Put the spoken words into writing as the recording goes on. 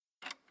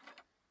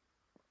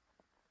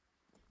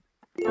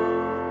You're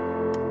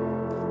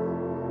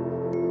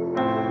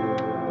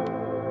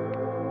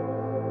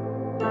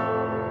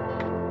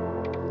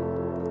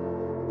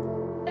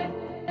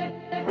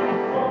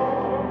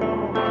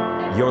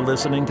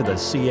listening to the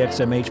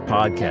CXMH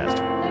podcast.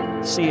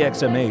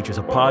 CXMH is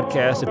a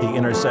podcast at the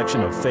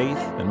intersection of faith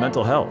and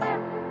mental health.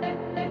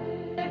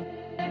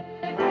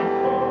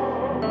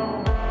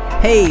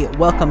 Hey,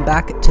 welcome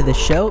back to the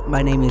show.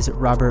 My name is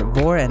Robert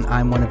Vore, and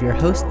I'm one of your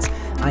hosts.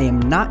 I am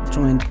not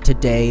joined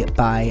today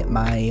by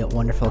my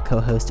wonderful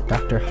co-host,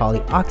 Dr.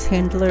 Holly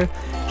Oxhandler.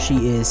 She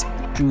is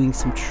doing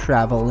some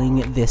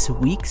traveling this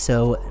week,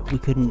 so we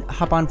couldn't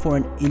hop on for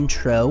an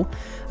intro.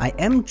 I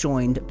am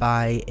joined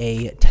by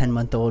a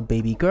 10-month-old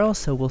baby girl,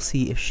 so we'll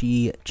see if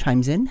she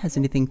chimes in, has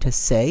anything to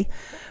say.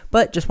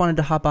 But just wanted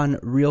to hop on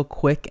real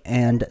quick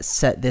and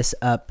set this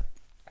up.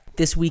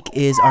 This week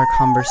is our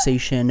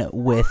conversation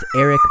with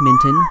Eric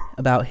Minton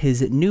about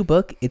his new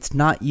book, It's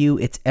Not You,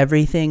 It's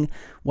Everything,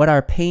 What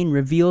Our Pain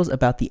Reveals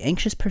About the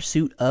Anxious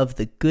Pursuit of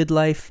the Good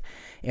Life.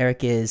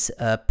 Eric is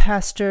a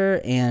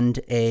pastor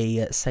and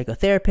a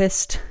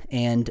psychotherapist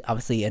and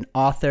obviously an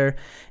author,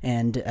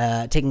 and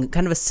taking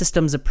kind of a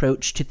systems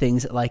approach to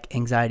things like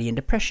anxiety and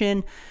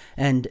depression,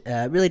 and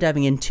really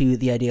diving into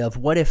the idea of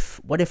what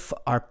if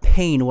our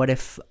pain, what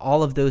if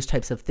all of those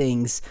types of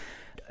things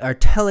are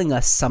telling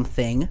us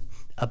something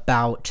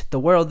about the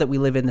world that we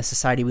live in, the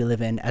society we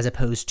live in, as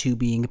opposed to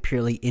being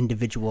purely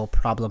individual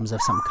problems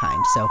of some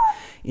kind. So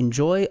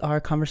enjoy our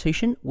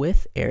conversation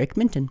with Eric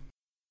Minton.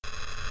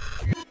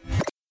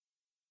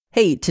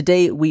 Hey,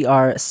 today we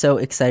are so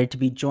excited to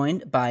be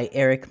joined by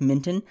Eric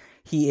Minton.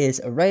 He is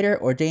a writer,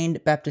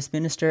 ordained Baptist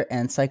minister,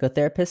 and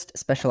psychotherapist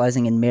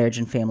specializing in marriage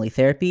and family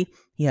therapy.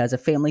 He has a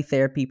family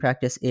therapy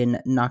practice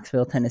in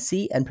Knoxville,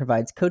 Tennessee, and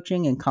provides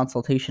coaching and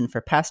consultation for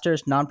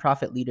pastors,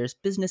 nonprofit leaders,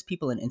 business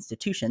people, and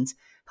institutions,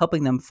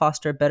 helping them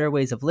foster better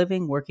ways of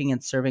living, working,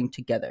 and serving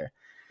together.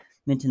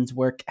 Minton's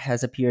work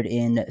has appeared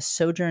in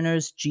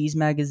Sojourners, G's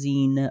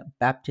Magazine,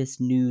 Baptist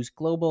News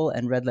Global,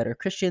 and Red Letter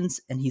Christians,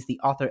 and he's the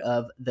author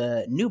of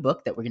the new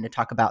book that we're going to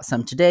talk about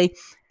some today,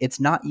 It's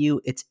Not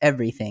You, It's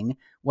Everything,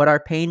 What Our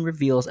Pain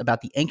Reveals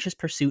About the Anxious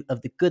Pursuit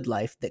of the Good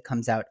Life, that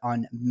comes out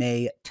on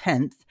May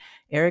 10th.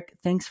 Eric,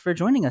 thanks for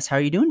joining us. How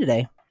are you doing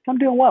today? I'm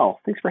doing well.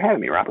 Thanks for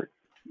having me, Robert.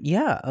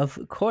 Yeah, of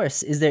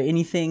course. Is there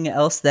anything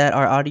else that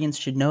our audience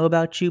should know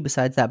about you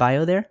besides that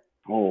bio there?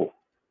 Oh,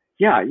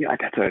 yeah,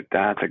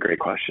 that's a great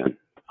question.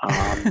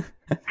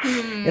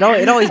 It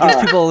always gives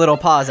people a little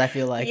pause, I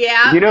feel like.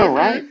 Yeah.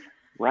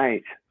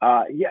 Right.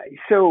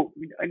 So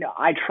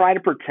I try to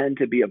pretend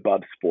to be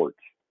above sports.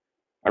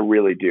 I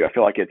really do. I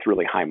feel like it's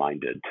really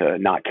high-minded to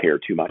not care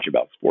too much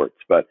about sports.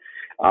 But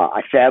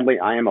I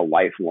am a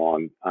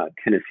lifelong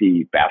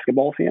Tennessee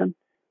basketball fan,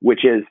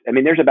 which is,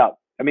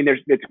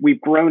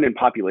 we've grown in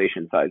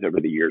population size over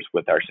the years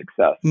with our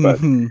success, but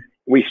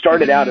we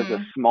started out as a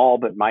small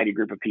but mighty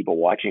group of people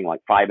watching like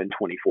 5 and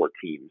 24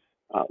 teams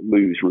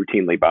lose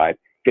routinely by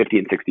 50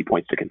 and 60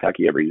 points to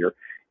Kentucky every year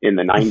in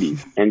the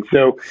 90s. And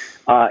so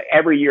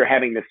every year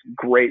having this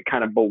great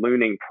kind of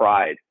ballooning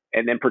pride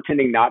and then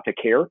pretending not to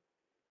care.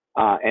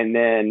 And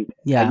then,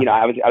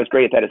 I was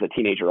great at that as a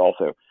teenager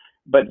also.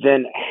 But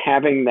then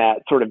having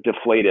that sort of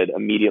deflated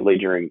immediately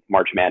during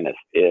March Madness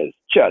is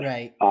just,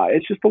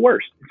 it's just the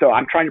worst. So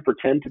I'm trying to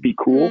pretend to be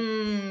cool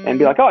and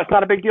be like, oh, it's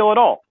not a big deal at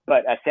all.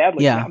 But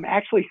sadly, I'm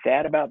actually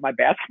sad about my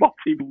basketball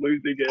team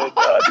losing in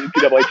the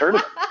NCAA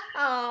tournament.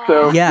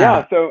 So,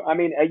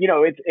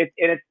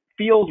 it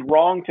feels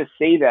wrong to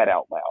say that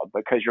out loud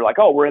because you're like,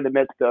 oh, we're in the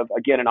midst of,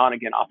 again, an on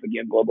again, off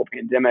again global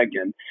pandemic.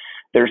 And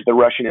there's the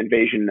Russian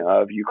invasion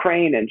of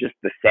Ukraine and just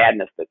the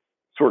sadness that's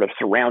sort of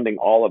surrounding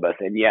all of us.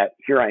 And yet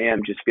here I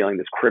am just feeling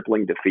this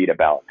crippling defeat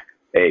about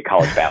a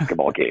college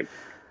basketball game.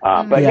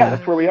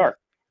 That's where we are.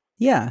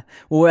 Yeah.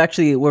 Well,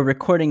 we're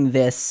recording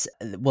this.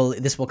 Well,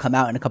 this will come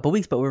out in a couple of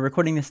weeks, but we're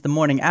recording this the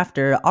morning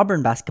after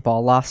Auburn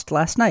basketball lost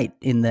last night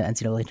in the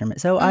NCAA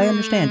tournament. So I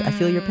understand. I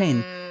feel your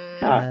pain.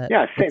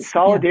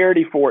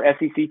 Solidarity for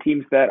SEC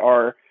teams that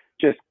are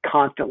just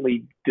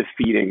constantly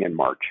defeating in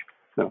March.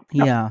 So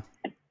Yeah.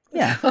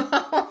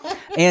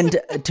 And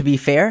to be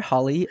fair,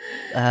 Holly,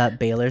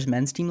 Baylor's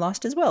men's team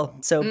lost as well.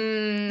 So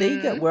there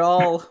you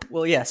go.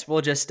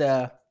 We'll just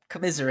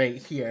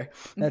commiserate here.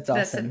 That's awesome.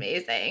 That's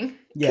amazing.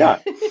 Yeah.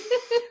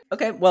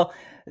 Okay. Well,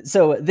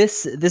 so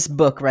this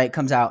book,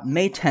 comes out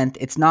May 10th.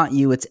 It's Not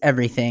You, It's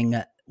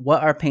Everything.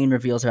 What Our Pain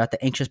Reveals About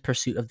the Anxious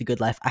Pursuit of the Good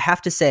Life. I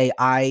have to say,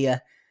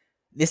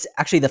 this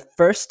actually the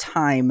first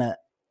time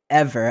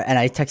ever, and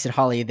I texted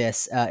Holly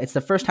this, it's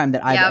the first time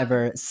that I've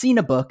ever seen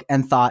a book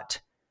and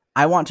thought,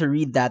 I want to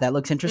read that. That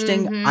looks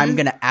interesting. Mm-hmm. I'm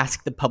going to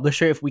ask the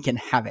publisher if we can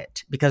have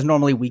it, because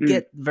normally we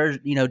get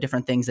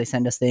different things. They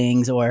send us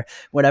things or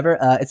whatever.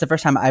 It's the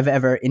first time I've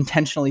ever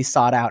intentionally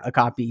sought out a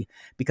copy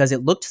because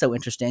it looked so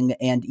interesting.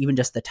 And even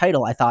just the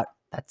title, I thought,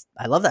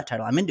 I love that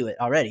title. I'm into it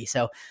already.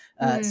 So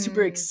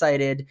super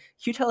excited. Can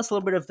you tell us a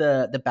little bit of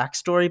the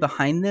backstory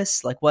behind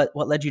this? Like what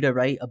led you to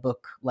write a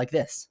book like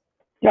this?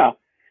 Yeah.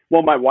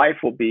 Well, my wife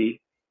will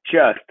be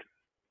just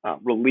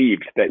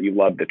relieved that you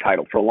love the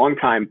title. For a long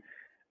time,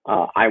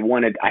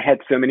 I had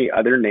so many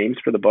other names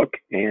for the book,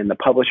 and the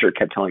publisher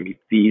kept telling me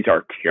these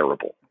are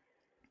terrible.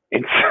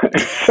 And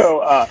so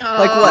like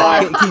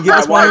what? Can you give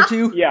us one or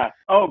two? Yeah.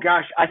 Oh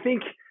gosh, I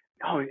think.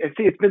 Oh,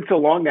 see, it's been so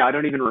long now, I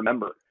don't even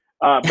remember.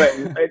 But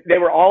they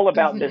were all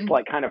about this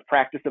like kind of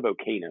practice of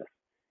okayness.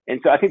 And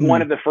so I think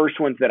one of the first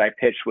ones that I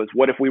pitched was,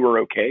 "What if we were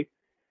okay?"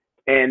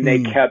 And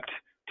they kept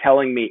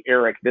telling me,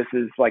 "Eric, this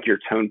is like you're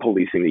tone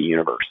policing the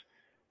universe."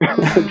 So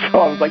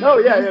I was like, "Oh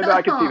yeah, no,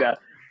 I can see that."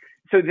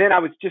 So then I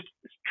was just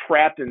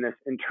trapped in this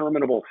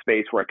interminable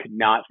space where I could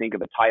not think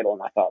of a title.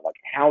 And I thought, like,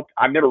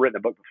 I've never written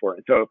a book before.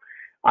 And so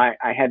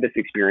I had this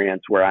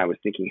experience where I was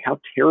thinking, how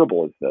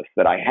terrible is this,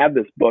 that I have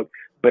this book,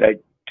 but I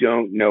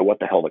don't know what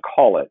the hell to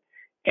call it.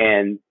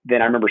 And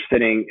then I remember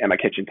sitting at my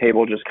kitchen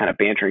table, just kind of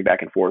bantering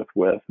back and forth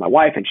with my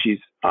wife. And she's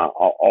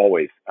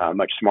always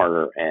much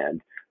smarter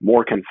and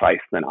more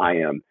concise than I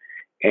am.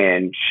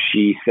 And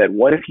she said,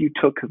 "What if you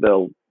took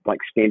the like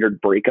standard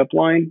breakup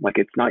line? Like,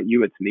 it's not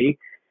you, it's me,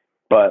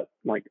 but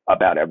like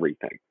about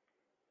everything."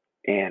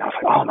 And I was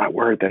like, "Oh my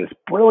word, that is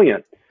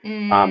brilliant."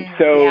 This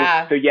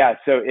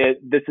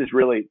is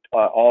really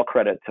all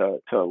credit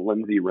to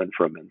Lindsay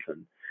Renfro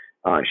Minton.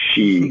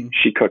 She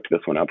cooked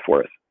this one up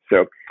for us.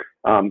 So,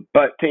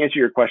 but to answer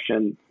your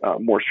question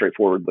more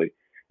straightforwardly,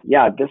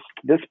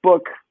 this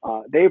book,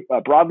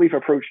 Broadleaf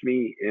approached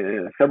me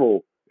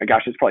several.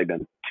 Gosh, it's probably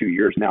been 2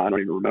 years now. I don't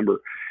even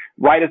remember.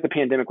 Right as the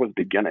pandemic was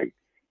beginning.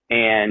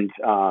 And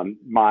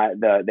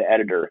the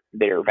editor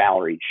there,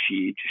 Valerie,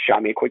 she just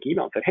shot me a quick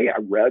email and said, "Hey, I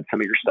read some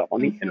of your stuff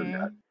on the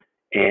internet,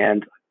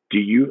 and have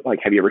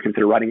you ever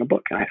considered writing a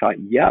book?" And I thought,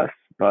 yes,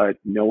 but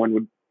no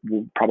one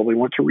would probably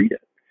want to read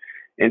it.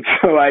 And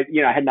so I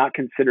had not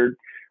considered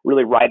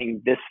really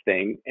writing this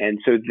thing. And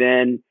so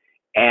then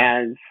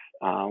as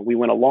we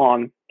went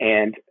along,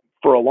 and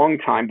for a long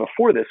time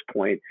before this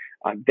point,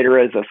 there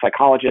is a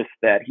psychologist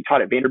that he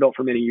taught at Vanderbilt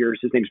for many years.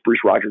 His name's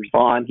Bruce Rogers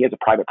Vaughn. He has a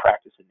private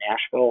practice in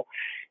Nashville.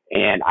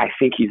 And I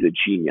think he's a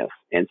genius.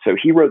 And so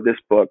he wrote this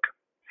book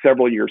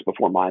several years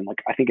before mine,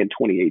 like I think in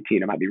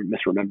 2018, I might be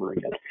misremembering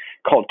it,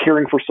 called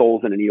Caring for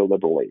Souls in a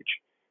Neoliberal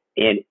Age.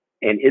 And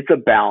it's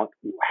about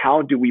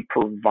how do we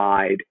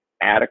provide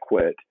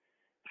adequate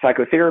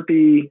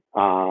psychotherapy,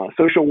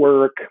 social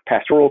work,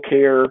 pastoral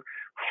care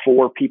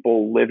for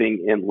people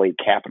living in late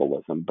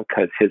capitalism,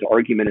 because his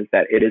argument is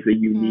that it is a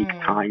unique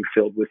time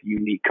filled with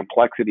unique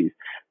complexities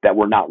that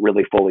we're not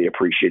really fully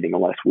appreciating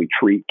unless we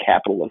treat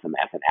capitalism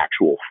as an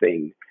actual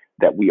thing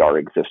that we are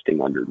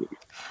existing underneath.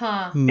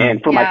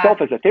 And for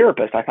myself as a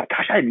therapist, I thought,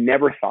 gosh, I had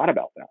never thought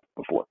about that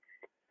before.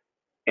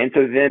 And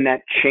so then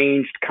that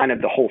changed kind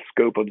of the whole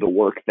scope of the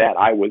work that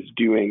I was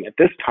doing. At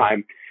this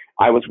time,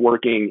 I was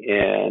working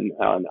in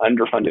an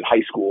underfunded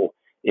high school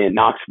in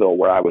Knoxville,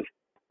 where I was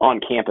on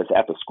campus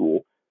at the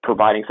school,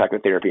 providing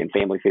psychotherapy and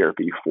family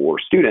therapy for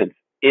students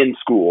in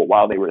school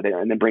while they were there,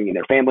 and then bringing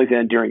their families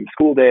in during the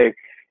school day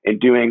and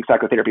doing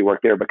psychotherapy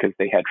work there because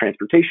they had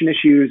transportation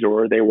issues,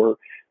 or they were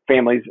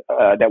families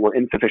that were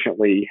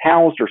insufficiently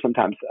housed, or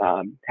sometimes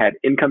had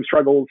income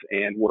struggles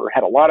and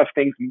had a lot of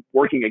things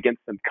working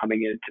against them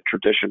coming into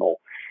traditional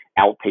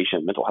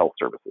outpatient mental health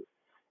services.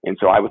 And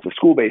so I was a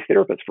school-based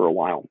therapist for a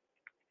while.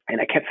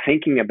 And I kept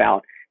thinking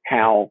about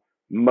how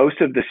most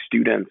of the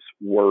students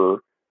were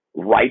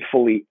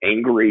rightfully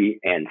angry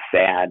and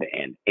sad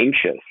and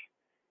anxious.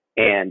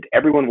 And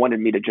everyone wanted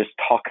me to just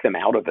talk them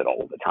out of it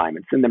all the time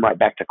and send them right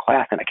back to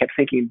class. And I kept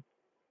thinking,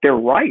 they're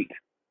right.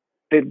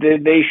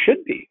 They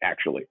should be,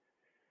 actually.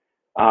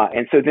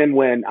 And so then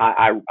when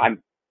I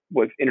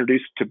was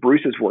introduced to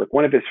Bruce's work,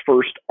 one of his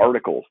first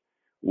articles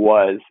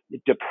was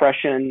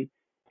Depression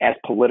as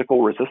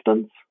Political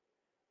Resistance.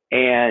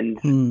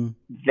 And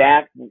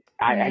that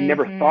I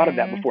never thought of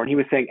that before. And he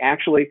was saying,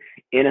 actually,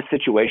 in a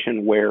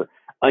situation where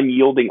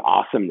unyielding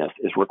awesomeness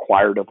is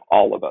required of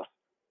all of us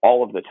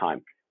all of the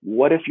time,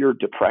 what if your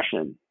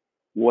depression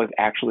was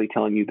actually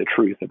telling you the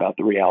truth about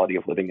the reality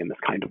of living in this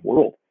kind of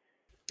world?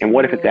 And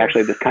what if it's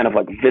actually this kind of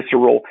like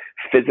visceral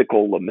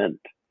physical lament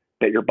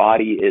that your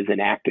body is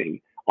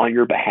enacting on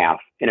your behalf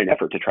in an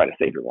effort to try to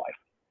save your life?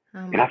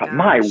 And I thought,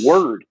 my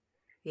word.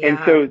 Yeah.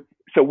 And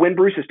so when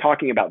Bruce is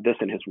talking about this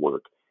in his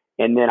work,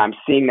 and then I'm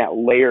seeing that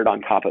layered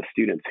on top of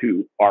students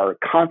who are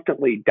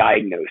constantly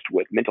diagnosed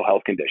with mental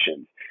health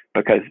conditions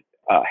because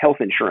health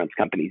insurance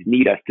companies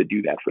need us to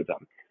do that for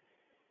them.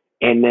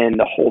 And then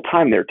the whole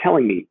time they're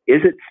telling me,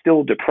 is it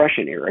still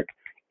depression, Eric,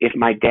 if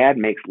my dad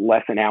makes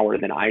less an hour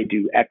than I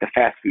do at the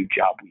fast food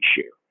job we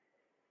share?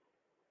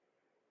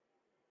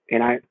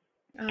 And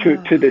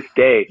to this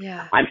day,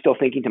 I'm still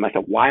thinking to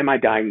myself, why am I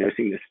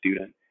diagnosing this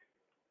student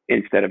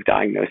instead of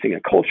diagnosing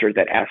a culture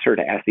that asks her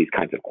to ask these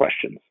kinds of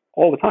questions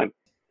all the time?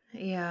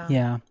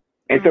 Yeah.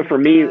 And so for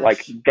me,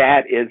 like,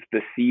 that is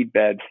the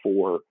seedbed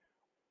for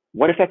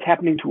what if that's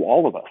happening to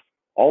all of us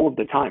all of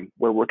the time,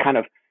 where we're kind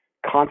of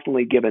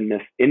constantly given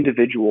this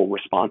individual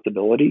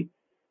responsibility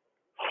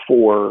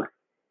for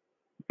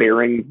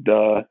bearing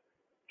the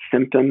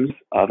symptoms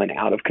of an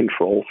out of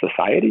control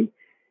society,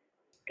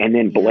 and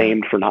then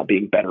blamed for not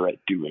being better at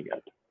doing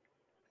it.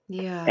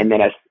 Yeah. And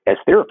then as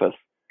therapists,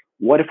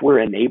 what if we're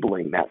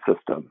enabling that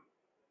system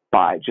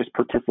by just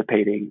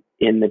participating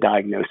in the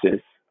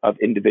diagnosis of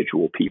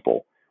individual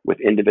people with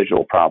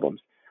individual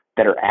problems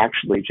that are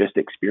actually just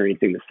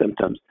experiencing the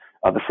symptoms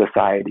of a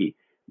society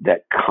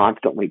that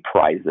constantly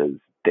prizes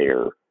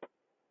their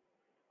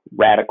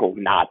radical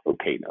not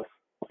okayness,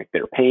 like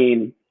their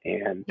pain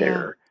and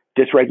their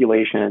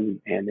dysregulation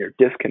and their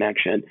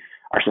disconnection.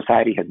 Our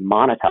society has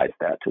monetized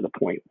that to the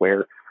point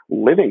where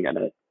living in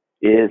it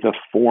is a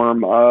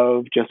form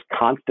of just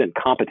constant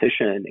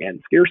competition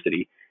and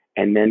scarcity.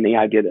 And then the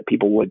idea that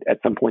people would at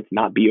some points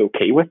not be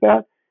okay with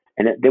that.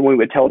 And then we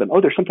would tell them,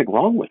 oh, there's something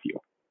wrong with you.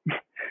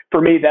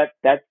 For me,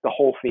 that's the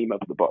whole theme of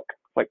the book.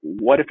 Like,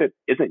 what if it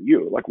isn't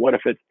you? Like, what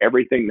if it's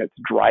everything that's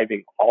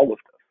driving all of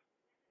this?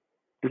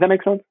 Does that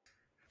make sense?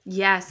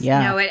 Yes.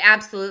 Yeah. No, it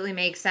absolutely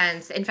makes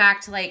sense. In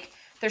fact, like,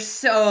 there's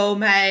so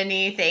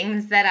many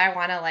things that I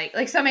want to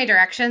like so many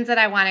directions that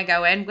I want to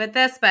go in with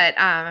this, but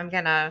I'm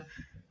gonna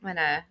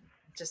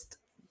just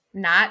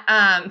not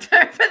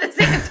for the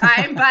sake of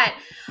time. But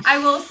I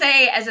will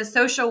say, as a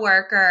social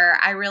worker,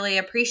 I really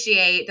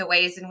appreciate the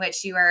ways in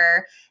which you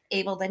are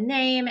able to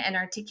name and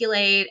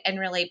articulate and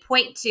really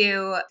point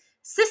to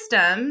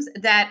systems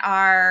that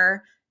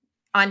are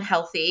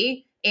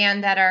unhealthy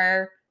and that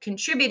are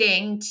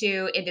contributing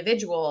to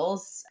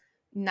individuals.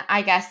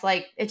 I guess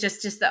like it's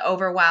just the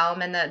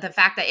overwhelm and the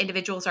fact that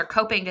individuals are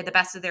coping to the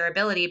best of their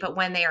ability, but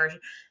when they are,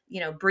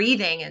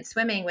 breathing and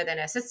swimming within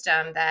a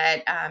system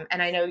that,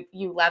 and I know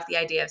you love the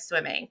idea of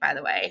swimming, by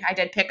the way. I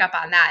did pick up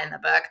on that in the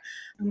book.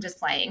 I'm just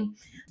playing.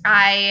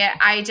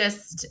 I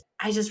just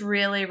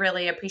really,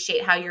 really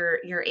appreciate how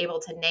you're able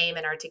to name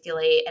and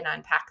articulate and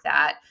unpack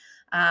that,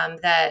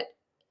 that,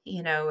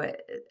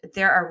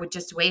 there are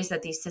just ways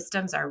that these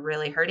systems are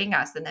really hurting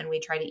us. And then we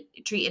try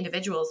to treat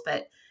individuals,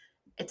 but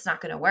it's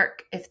not going to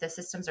work if the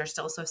systems are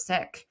still so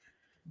sick.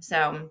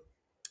 So,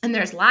 and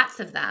there's lots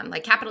of them.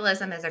 Like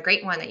capitalism is a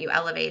great one that you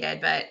elevated,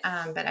 but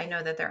I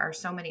know that there are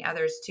so many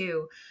others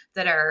too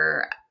that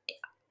are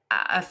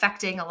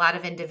affecting a lot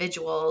of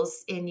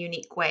individuals in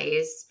unique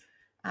ways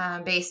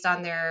based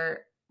on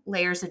their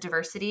layers of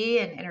diversity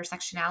and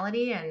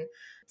intersectionality. And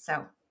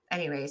so,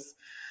 anyways,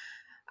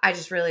 I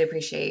just really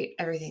appreciate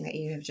everything that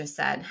you have just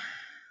said.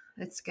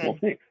 It's good. Well,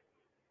 thanks.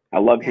 I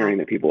love hearing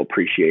that people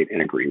appreciate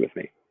and agree with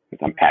me.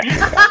 I'm passionate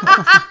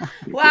about it.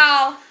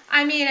 Well,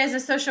 I mean, as a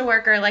social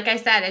worker, like I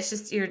said, it's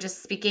just, you're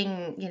just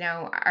speaking,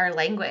 our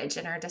language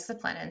and our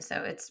discipline. And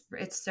so it's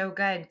so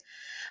good.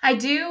 I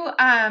do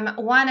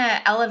want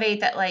to elevate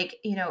that, like,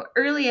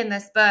 early in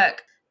this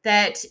book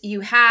that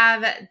you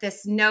have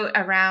this note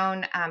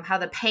around how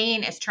the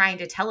pain is trying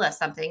to tell us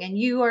something. And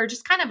you are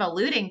just kind of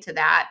alluding to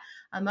that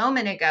a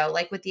moment ago,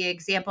 like with the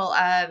example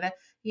of,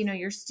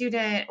 your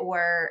student,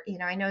 or,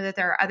 I know that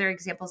there are other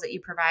examples that you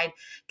provide.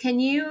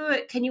 Can you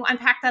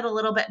unpack that a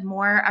little bit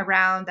more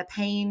around the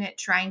pain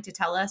trying to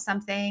tell us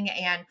something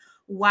and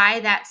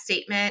why that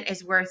statement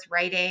is worth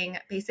writing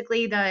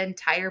basically the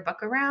entire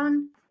book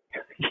around?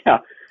 Yeah.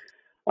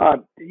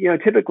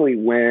 Typically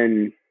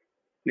when,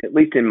 at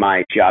least in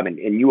my job, and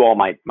you all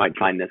might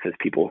find this as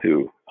people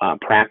who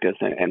practice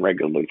and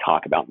regularly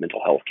talk about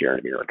mental health care in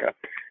America.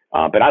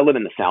 But I live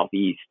in the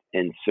Southeast.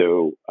 And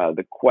so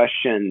the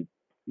question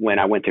when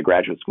I went to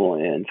graduate school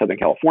in Southern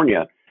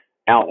California,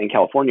 out in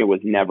California, was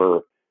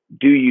never,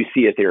 do you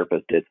see a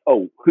therapist? It's,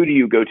 oh, who do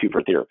you go to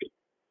for therapy?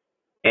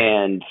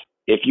 And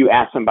if you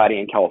ask somebody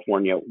in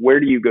California, where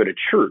do you go to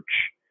church?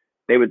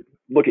 They would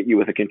look at you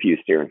with a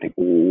confused stare and think,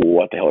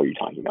 what the hell are you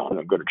talking about? I'm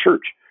going to go to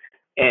church.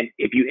 And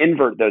if you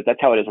invert those,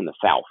 that's how it is in the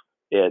South.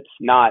 It's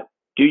not,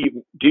 do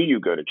you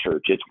go to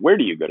church? It's, where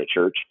do you go to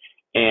church?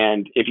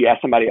 And if you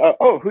ask somebody,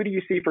 oh, who do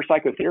you see for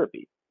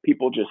psychotherapy?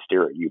 People just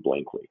stare at you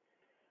blankly.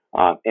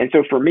 And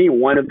so for me,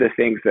 one of the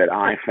things that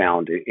I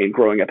found in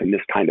growing up in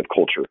this kind of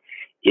culture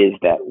is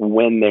that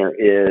when there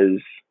is,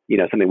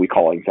 something we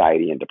call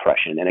anxiety and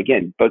depression, and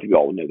again, both of you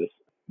all know this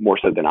more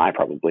so than I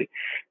probably,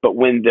 but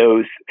when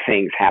those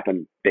things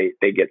happen, they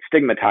get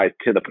stigmatized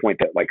to the point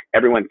that like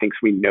everyone thinks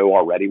we know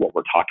already what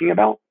we're talking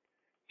about.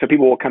 So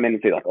people will come in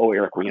and say like, oh,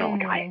 Eric,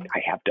 I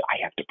have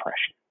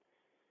depression.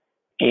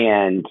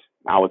 And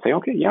I would say,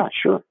 okay, yeah,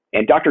 sure.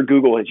 And Dr.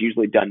 Google has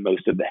usually done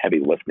most of the heavy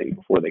lifting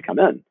before they come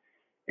in.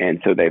 And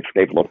so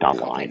they've looked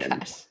online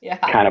and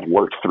kind of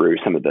worked through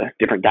some of the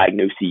different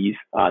diagnoses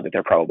that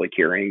they're probably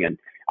carrying. And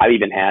I've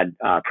even had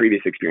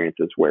previous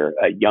experiences where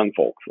young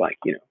folks, like,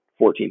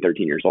 14,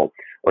 13 years old,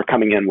 are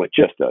coming in with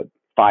just a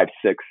 5-6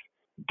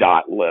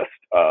 dot list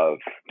of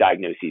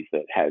diagnoses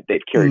that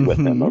they've carried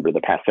with them over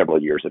the past several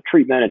years of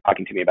treatment, and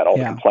talking to me about all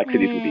the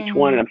complexities with each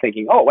one. And I'm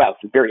thinking, oh, wow,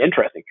 this is very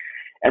interesting.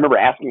 I remember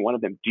asking one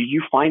of them, do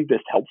you find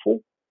this helpful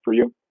for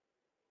you?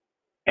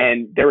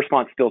 And their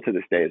response still to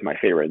this day is my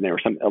favorite. And they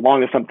were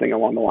something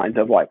along the lines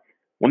of like,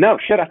 well, no,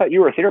 shit, I thought you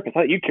were a therapist.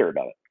 I thought you cared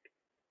about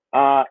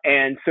it.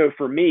 And so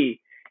for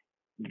me,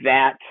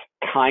 that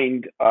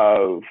kind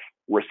of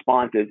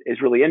response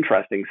is really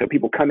interesting. So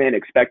people come in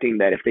expecting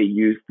that if they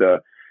use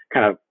the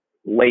kind of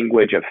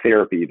language of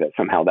therapy, that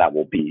somehow that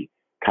will be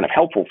kind of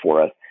helpful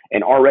for us.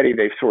 And already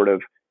they've sort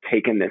of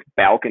taken this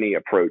balcony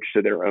approach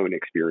to their own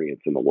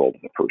experience in the world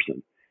as a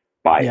person.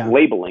 by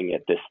labeling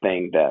it this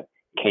thing that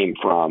came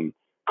from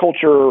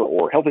culture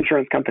or health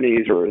insurance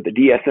companies or the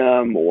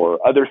DSM or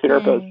other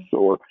therapists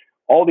or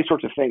all these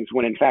sorts of things,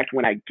 when in fact,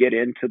 when I get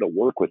into the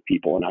work with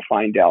people and I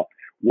find out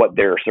what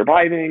they're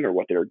surviving or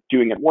what they're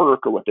doing at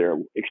work or what they're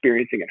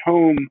experiencing at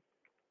home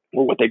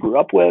or what they grew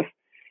up with,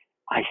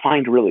 I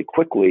find really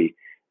quickly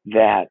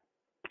that,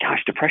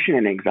 gosh, depression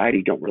and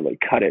anxiety don't really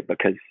cut it,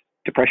 because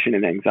depression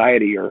and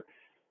anxiety are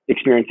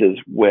experiences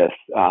with,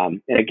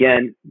 and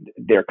again,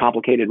 there are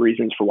complicated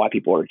reasons for why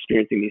people are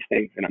experiencing these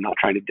things. And I'm not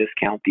trying to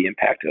discount the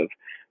impact of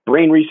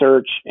brain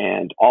research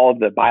and all of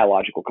the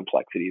biological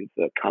complexities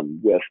that come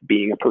with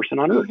being a person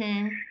on Earth.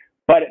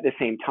 But at the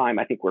same time,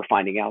 I think we're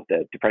finding out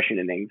that depression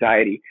and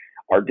anxiety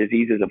are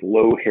diseases of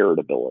low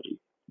heritability,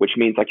 which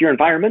means like your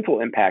environmental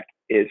impact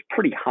is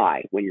pretty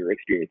high when you're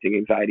experiencing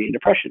anxiety and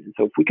depression. And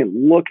so if we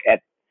can look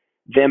at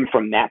them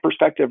from that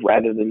perspective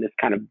rather than this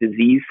kind of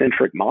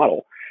disease-centric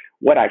model,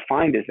 what I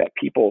find is that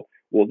people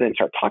will then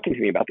start talking to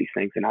me about these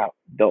things, and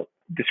they'll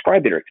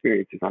describe their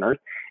experiences on Earth,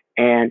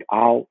 and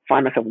I'll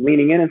find myself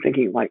leaning in and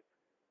thinking like,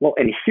 well,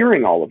 and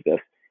hearing all of this,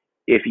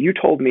 if you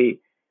told me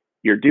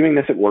you're doing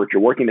this at work,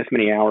 you're working this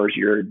many hours,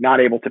 you're not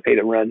able to pay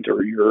the rent,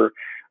 or you're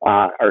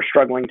are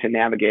struggling to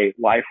navigate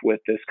life with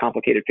this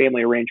complicated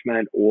family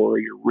arrangement, or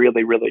you're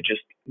really, really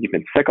just, you've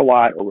been sick a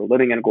lot, or we're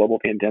living in a global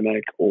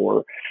pandemic,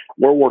 or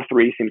World War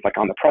III seems like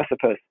on the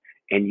precipice,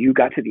 and you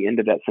got to the end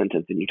of that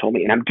sentence and you told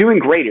me, and I'm doing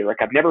great, Eric,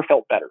 I've never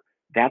felt better.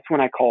 That's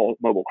when I call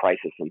mobile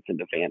crisis and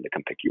send a van to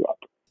come pick you up.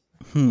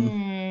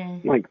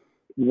 Like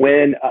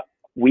when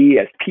we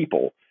as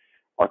people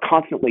are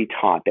constantly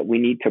taught that we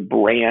need to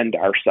brand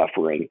our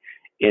suffering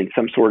in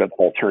some sort of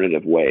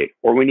alternative way,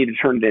 or we need to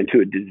turn it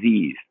into a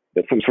disease,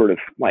 that's some sort of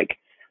like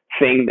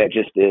thing that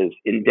just is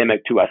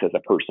endemic to us as a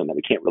person, that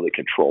we can't really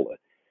control it.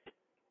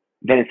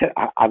 Then instead,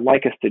 I'd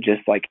like us to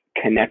just like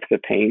connect the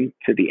pain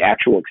to the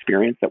actual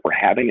experience that we're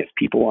having as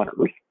people on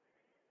Earth,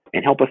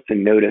 and help us to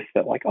notice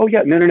that like, oh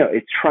yeah, no,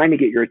 it's trying to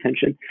get your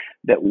attention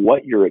that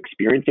what you're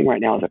experiencing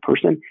right now as a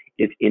person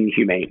is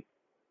inhumane.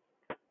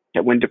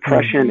 That when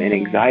depression and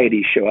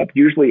anxiety show up,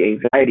 usually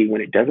anxiety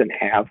when it doesn't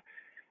have,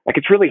 like,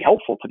 it's really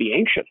helpful to be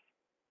anxious.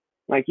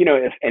 Like, you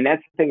know, and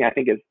that's the thing I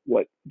think is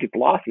what gets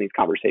lost in these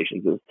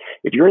conversations is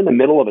if you're in the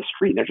middle of a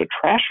street and there's a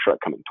trash truck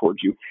coming towards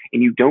you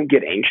and you don't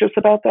get anxious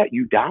about that,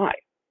 you die.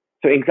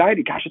 So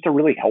anxiety, gosh, it's a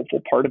really helpful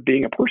part of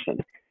being a person.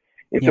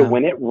 And so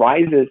when it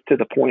rises to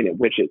the point at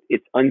which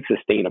it's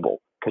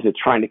unsustainable because it's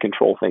trying to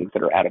control things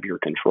that are out of your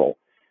control,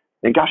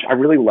 then gosh, I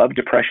really love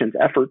depression's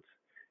efforts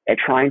at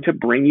trying to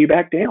bring you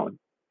back down,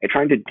 at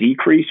trying to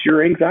decrease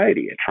your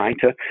anxiety, at trying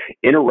to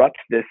interrupt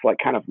this like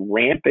kind of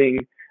ramping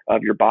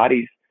of your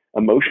body's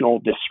emotional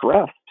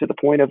distress to the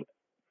point of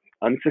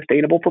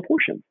unsustainable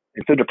proportions.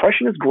 And so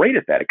depression is great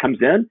at that. It comes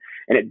in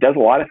and it does a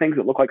lot of things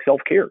that look like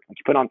self-care. Like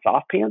you put on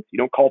soft pants, you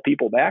don't call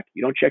people back,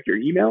 you don't check your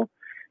email,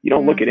 you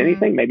don't look at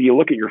anything. Maybe you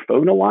look at your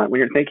phone a lot when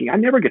you're thinking, I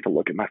never get to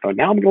look at my phone.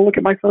 Now I'm going to look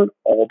at my phone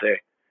all day.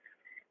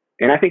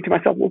 And I think to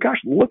myself, well, gosh,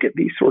 look at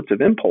these sorts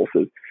of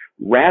impulses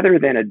rather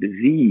than a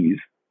disease.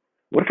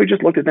 What if we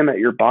just looked at them at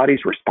your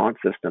body's response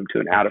system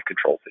to an out of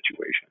control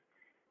situation?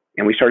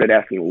 And we started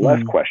asking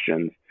less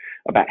questions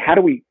about how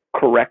do we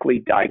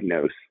correctly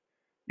diagnose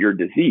your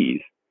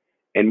disease,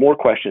 and more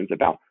questions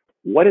about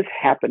what is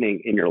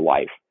happening in your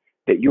life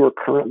that you are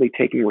currently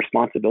taking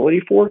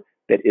responsibility for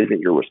that isn't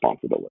your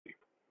responsibility.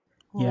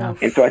 Yeah.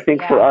 And so I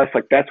think for us,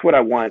 like, that's what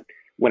I want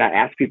when I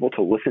ask people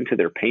to listen to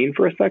their pain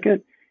for a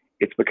second.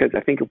 It's because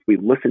I think if we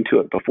listen to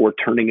it before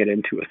turning it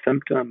into a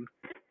symptom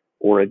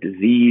or a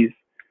disease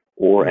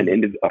or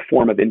a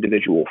form of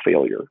individual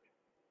failure,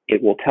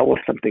 it will tell us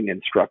something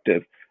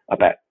instructive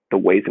about the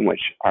ways in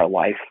which our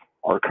life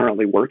are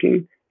currently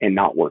working and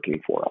not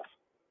working for us,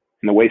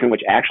 and the ways in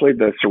which actually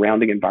the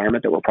surrounding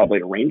environment that we're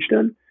probably arranged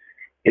in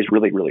is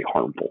really, really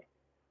harmful.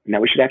 And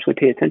that we should actually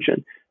pay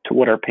attention to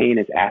what our pain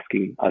is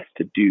asking us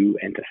to do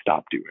and to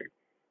stop doing.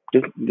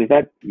 Does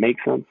that make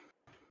sense?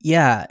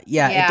 Yeah,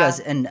 it does.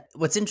 And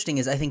what's interesting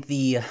is I think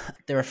the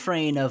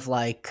refrain of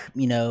like,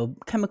 you know,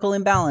 chemical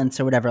imbalance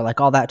or whatever,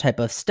 like all that type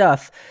of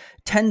stuff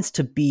tends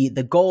to be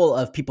the goal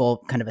of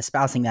people kind of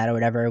espousing that or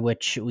whatever,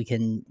 which we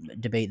can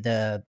debate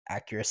the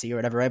accuracy or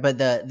whatever, right? But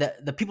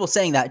the people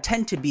saying that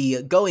tend to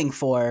be going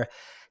for,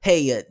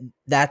 hey,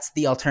 that's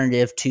the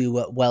alternative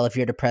to, well, if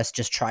you're depressed,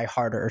 just try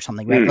harder or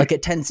something, right? Like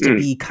it tends to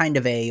be kind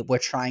of we're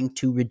trying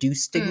to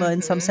reduce stigma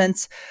in some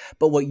sense.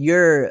 But what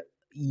you're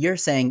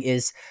saying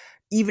is,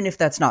 even if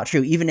that's not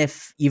true, even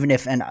if,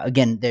 and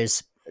again,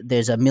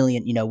 there's a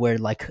million, you know, we're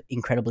like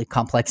incredibly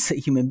complex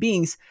human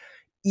beings.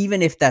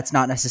 Even if that's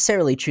not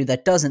necessarily true,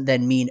 that doesn't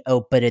then mean,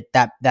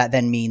 that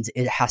then means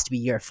it has to be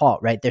your fault,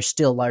 right? There's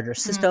still larger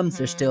systems.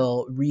 There's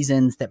still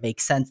reasons that make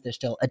sense. There's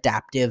still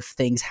adaptive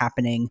things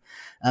happening.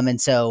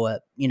 And so,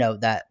 you know,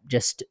 that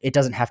just, it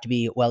doesn't have to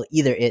be, well,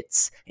 either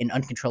it's an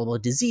uncontrollable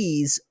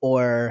disease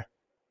or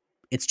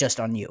it's just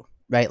on you.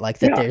 Right, like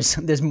that.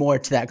 There's more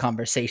to that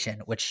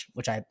conversation, which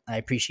I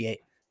appreciate.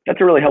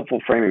 That's a really helpful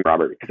framing,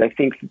 Robert, because I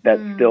think that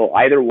still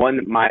either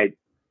one, my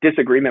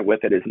disagreement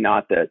with it is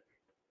not that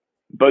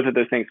both of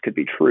those things could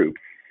be true,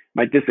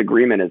 My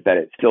disagreement is that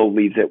it still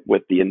leaves it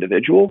with the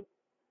individual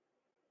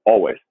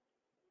always.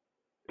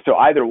 So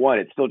either one,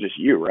 it's still just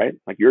you, right?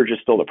 Like you're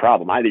just still the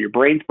problem. Either your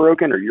brain's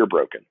broken or you're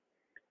broken.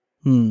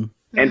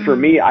 And for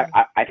me,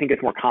 I think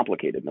it's more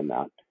complicated than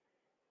that.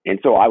 And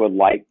so I would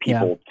like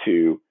people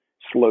to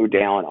slow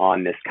down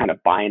on this kind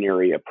of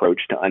binary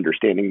approach to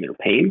understanding their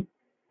pain.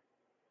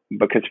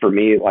 Because for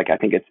me, like I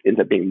think it ends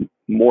up being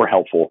more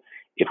helpful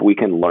if we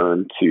can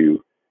learn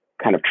to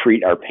kind of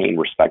treat our pain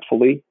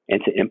respectfully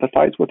and to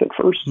empathize with it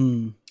first.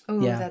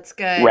 Oh, that's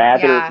good.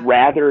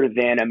 Rather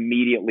than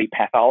immediately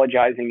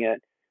pathologizing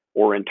it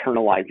or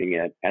internalizing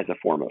it as a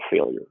form of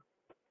failure.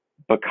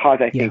 Because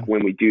I think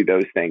when we do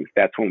those things,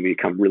 that's when we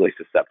become really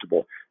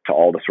susceptible to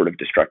all the sort of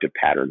destructive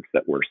patterns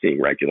that we're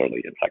seeing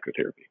regularly in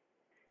psychotherapy.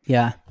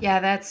 Yeah. Yeah,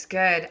 that's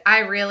good. I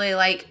really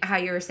like how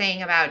you were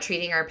saying about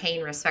treating our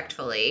pain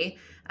respectfully.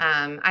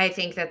 I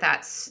think that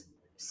that's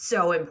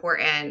so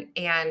important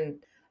and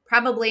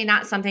probably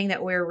not something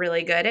that we're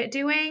really good at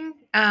doing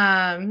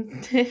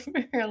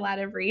for a lot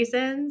of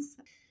reasons.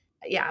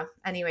 Yeah.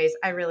 Anyways,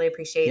 I really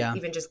appreciate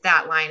even just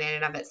that line in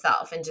and of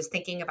itself and just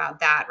thinking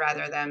about that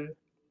rather than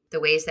the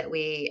ways that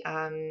we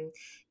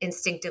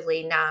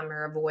instinctively numb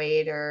or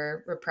avoid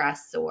or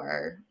repress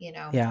or,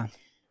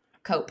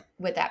 cope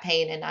with that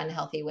pain in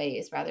unhealthy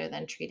ways rather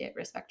than treat it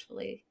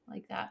respectfully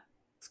like that.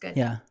 It's good.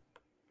 Yeah.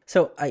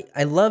 So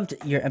I loved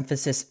your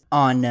emphasis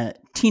on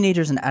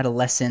teenagers and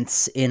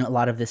adolescents in a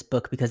lot of this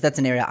book because that's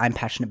an area I'm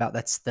passionate about.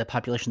 That's the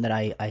population that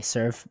I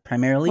serve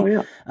primarily. Oh,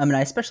 yeah. And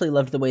I especially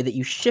loved the way that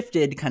you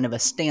shifted kind of a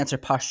stance or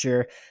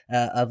posture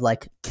of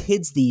like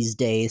kids these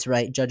days,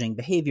 right? Judging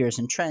behaviors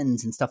and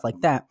trends and stuff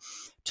like that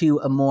to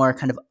a more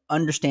kind of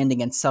understanding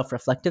and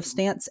self-reflective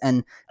stance.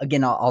 And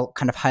again, I'll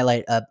kind of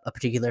highlight a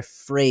particular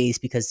phrase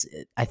because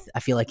I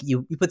feel like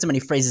you put so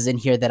many phrases in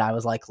here that I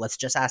was like, let's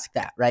just ask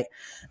that, right?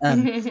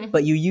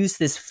 But you use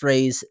this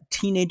phrase,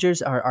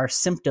 teenagers are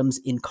symptoms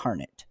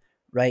incarnate,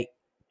 right?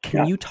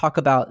 Can you talk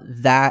about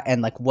that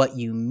and like what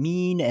you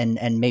mean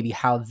and maybe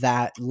how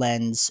that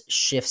lens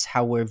shifts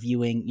how we're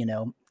viewing,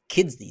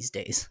 kids these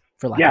days,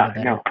 for lack of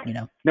a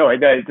better, No,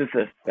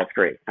 that's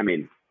great. I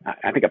mean,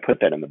 I think I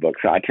put that in the book,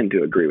 so I tend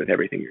to agree with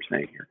everything you're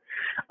saying here.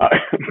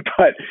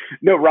 But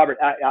no, Robert,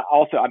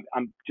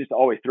 I'm just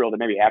always thrilled that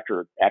maybe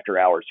after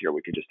hours here,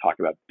 we can just talk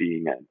about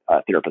being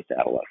a therapist to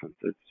adolescents.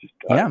 It's just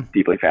a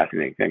deeply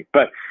fascinating thing.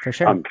 But for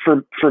sure.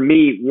 For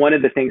me, one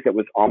of the things that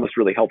was almost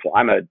really helpful,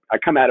 I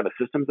come out of a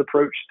systems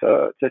approach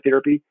to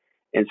therapy.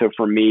 And so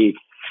for me,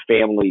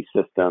 family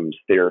systems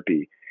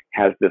therapy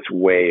has this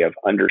way of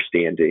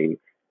understanding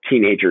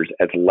teenagers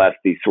as less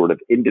these sort of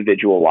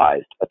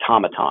individualized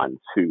automatons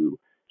who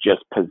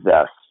just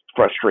possess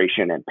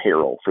frustration and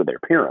peril for their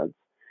parents,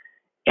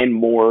 and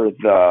more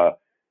the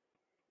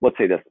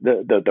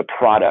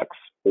products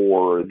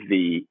or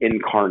the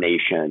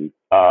incarnation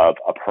of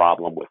a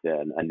problem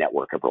within a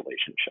network of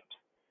relationships.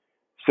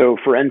 So,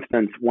 for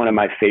instance, one of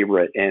my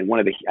favorite and one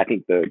of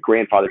the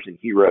grandfathers and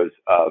heroes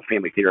of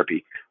family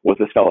therapy was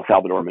this fellow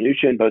Salvador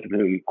Minuchin, both of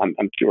whom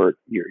I'm sure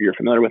you're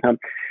familiar with him.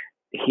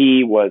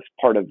 He was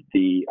part of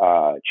the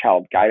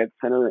Child Guidance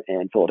Center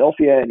in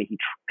Philadelphia, and he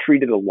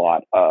treated a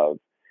lot of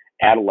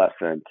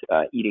adolescent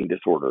eating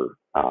disorder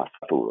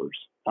sufferers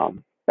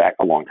back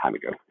a long time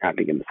ago, I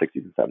think in the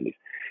 60s and 70s.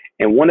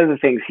 And one of the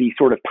things he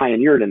sort of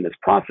pioneered in this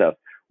process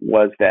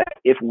was that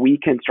if we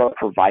can start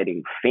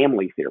providing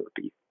family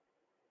therapy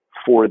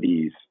for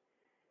these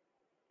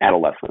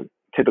adolescents,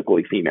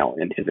 typically female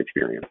in his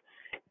experience,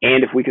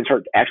 and if we can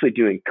start actually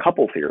doing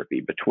couple therapy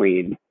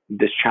between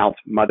this child's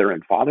mother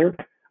and father,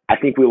 I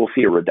think we will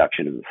see a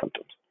reduction in the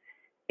symptoms.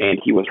 And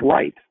he was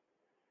right.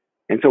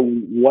 And so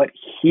what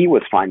he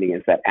was finding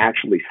is that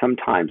actually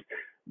sometimes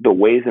the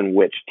ways in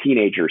which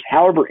teenagers,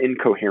 however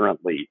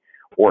incoherently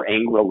or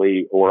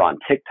angrily or on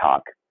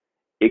TikTok,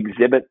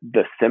 exhibit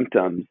the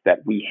symptoms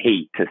that we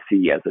hate to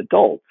see as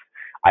adults,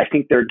 I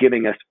think they're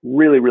giving us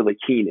really, really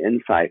keen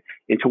insight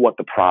into what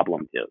the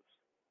problem is,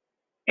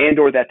 and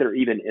or that there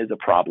even is a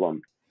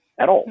problem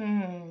at all.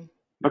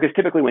 Because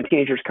typically when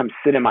teenagers come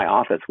sit in my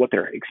office, what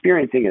they're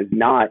experiencing is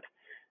not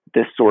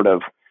this sort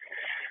of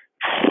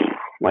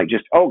like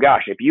just, oh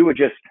gosh, if you would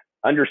just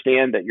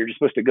understand that you're just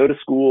supposed to go to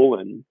school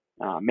and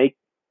make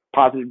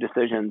positive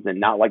decisions and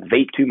not like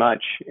vape too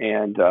much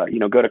and,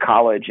 go to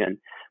college and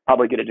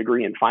probably get a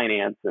degree in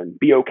finance and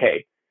be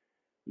okay,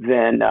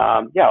 then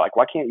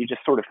why can't you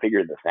just sort of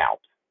figure this out?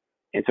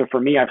 And so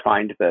for me, I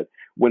find that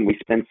when we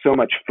spend so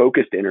much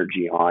focused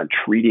energy on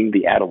treating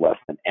the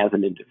adolescent as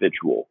an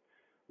individual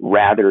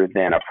rather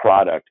than a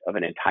product of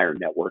an entire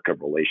network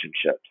of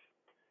relationships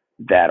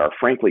that are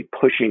frankly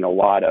pushing a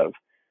lot of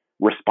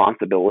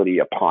responsibility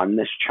upon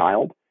this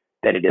child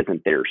that it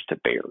isn't theirs to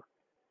bear.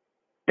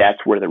 That's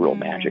where the real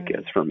magic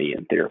is for me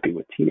in therapy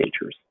with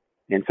teenagers.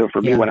 And so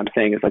for me, what I'm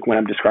saying is like when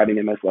I'm describing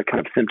them as like kind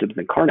of symptoms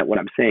incarnate, what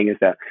I'm saying is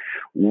that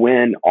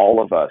when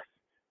all of us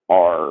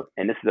are,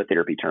 and this is a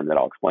therapy term that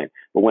I'll explain,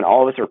 but when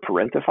all of us are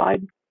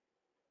parentified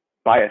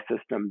by a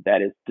system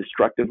that is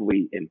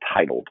destructively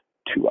entitled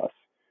to us,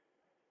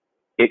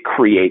 it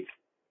creates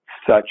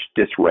such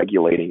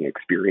dysregulating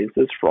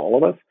experiences for all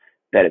of us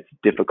that it's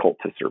difficult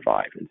to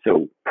survive. And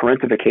so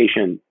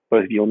parentification,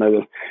 both of you will know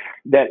this,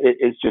 that it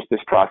is just this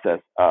process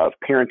of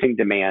parenting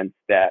demands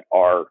that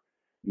are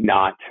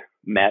not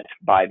met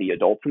by the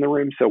adults in the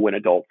room. So when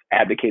adults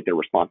abdicate their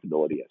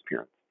responsibility as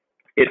parents,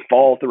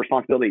 the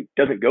responsibility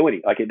doesn't go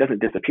it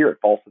doesn't disappear, it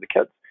falls to the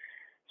kids.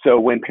 So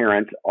when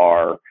parents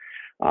are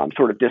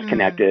sort of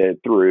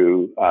disconnected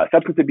through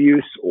substance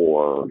abuse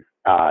or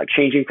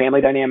changing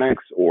family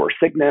dynamics or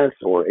sickness,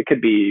 or it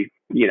could be,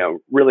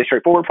 really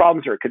straightforward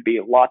problems, or it could be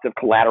lots of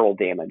collateral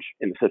damage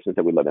in the systems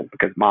that we live in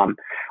because mom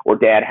or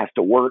dad has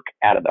to work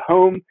out of the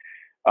home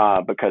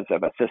because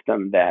of a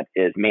system that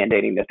is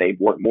mandating that they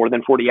work more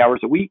than 40 hours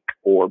a week,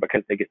 or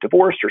because they get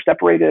divorced or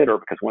separated, or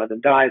because one of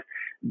them dies.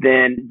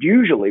 Then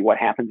usually what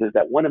happens is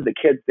that one of the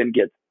kids then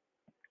gets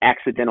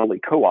accidentally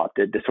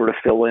co-opted to sort of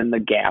fill in the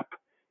gap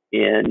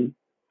in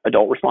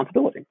adult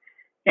responsibility.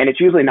 And it's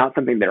usually not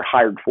something they're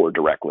hired for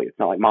directly. It's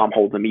not like mom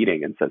holds a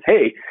meeting and says,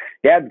 hey,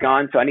 dad's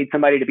gone, so I need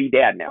somebody to be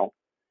dad now.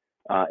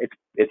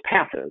 It's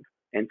passive.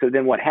 And so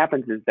then what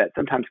happens is that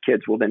sometimes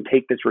kids will then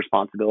take this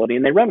responsibility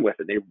and they run with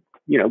it. They,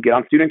 get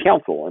on student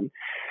council and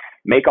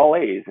make all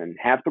A's and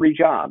have 3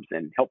 jobs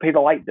and help pay the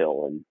light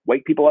bill and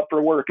wake people up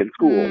for work and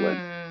school.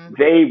 And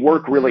they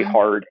work really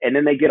hard. And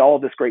then they get all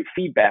this great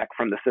feedback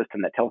from the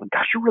system that tells them,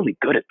 gosh, you're really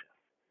good at this.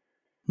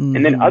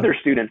 And then other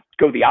students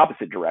go the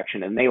opposite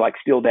direction and they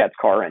steal dad's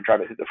car and drive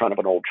it to the front of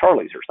an old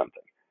Charlie's or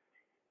something.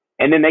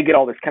 And then they get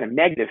all this kind of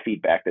negative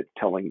feedback that's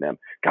telling them,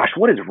 gosh,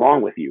 what is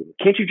wrong with you?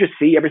 Can't you just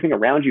see everything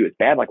around you is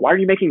bad? Like, why are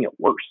you making it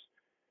worse?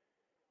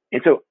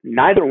 And so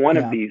neither one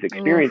of these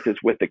experiences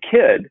with the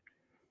kid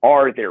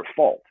are their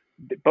fault.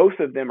 Both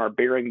of them are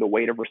bearing the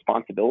weight of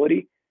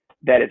responsibility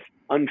that it's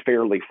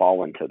unfairly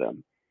fallen to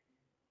them.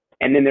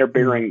 And then they're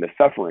bearing the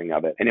suffering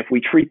of it. And if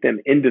we treat them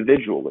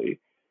individually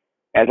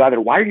as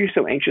either, why are you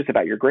so anxious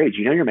about your grades?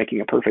 You're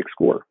making a perfect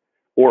score.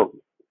 Or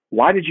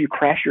why did you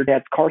crash your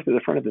dad's car through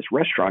the front of this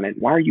restaurant? And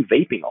why are you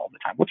vaping all the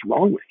time? What's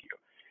wrong with you?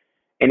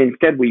 And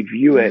instead we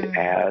view it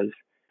as,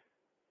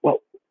 well,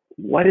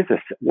 what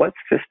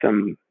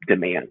system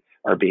demands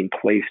are being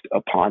placed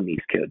upon these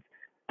kids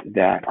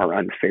that are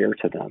unfair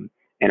to them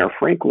and are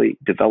frankly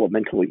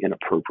developmentally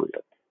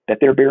inappropriate, that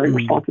they're bearing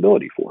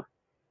responsibility for.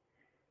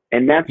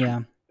 And that's,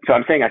 so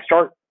I'm saying I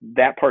start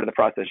that part of the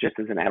process just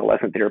as an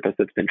adolescent therapist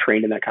that's been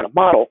trained in that kind of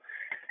model,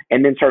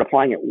 and then start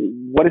applying it.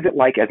 What is it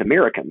like as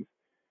Americans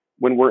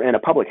when we're in a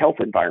public health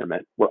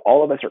environment where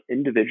all of us are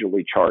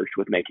individually charged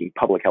with making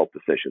public health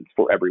decisions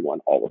for everyone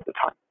all of the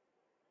time?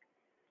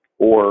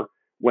 Or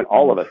when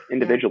all of us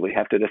individually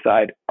have to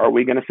decide, are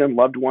we going to send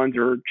loved ones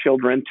or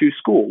children to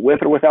school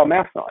with or without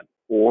masks on?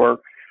 Or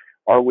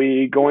are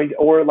we going to,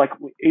 or like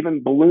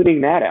even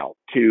ballooning that out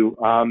to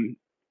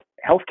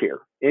healthcare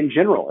in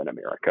general in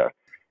America?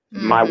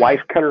 My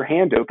wife cut her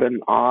hand open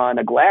on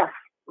a glass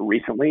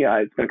recently.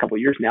 It's been a couple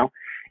of years now.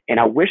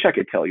 And I wish I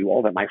could tell you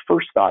all that my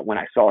first thought when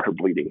I saw her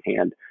bleeding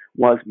hand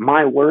was,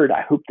 my word,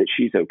 I hope that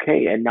she's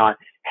okay, and not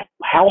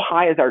how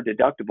high is our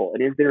deductible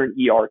and is there an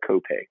ER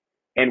copay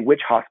and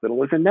which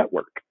hospital is in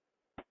network?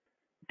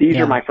 These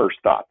are my first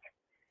thoughts.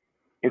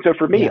 And so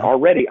for me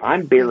already,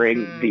 I'm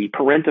bearing the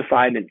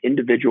parentified and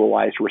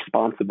individualized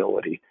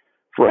responsibility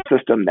for a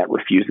system that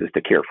refuses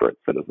to care for its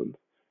citizens.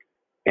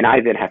 And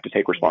I then have to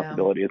take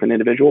responsibility as an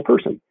individual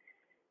person.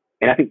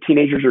 And I think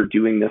teenagers are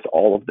doing this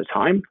all of the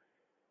time.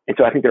 And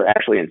so I think they're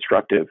actually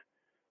instructive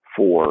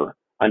for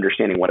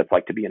understanding what it's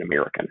like to be an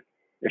American,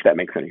 if that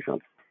makes any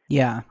sense.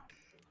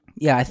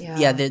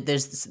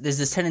 There's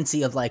this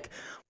tendency of like,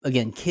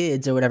 again,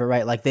 kids or whatever,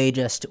 right? Like they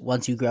just,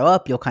 once you grow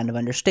up, you'll kind of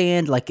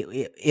understand, like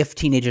if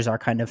teenagers are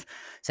kind of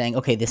saying,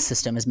 okay, this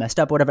system is messed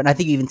up or whatever. And I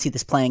think you even see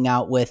this playing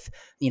out with,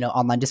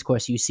 online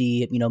discourse. You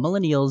see,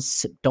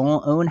 millennials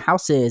don't own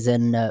houses,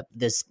 and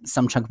there's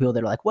some chunk of people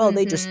that are like, well,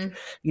 they just,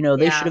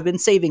 they should have been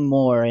saving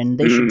more, and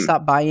they should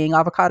stop buying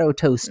avocado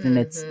toast. And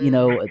it's,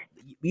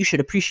 you should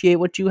appreciate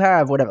what you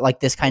have, whatever,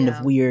 like this kind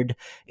of weird,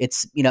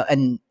 it's,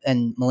 and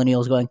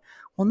millennials going,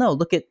 well, no,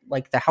 look at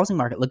like the housing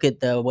market. Look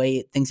at the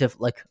way things have,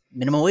 like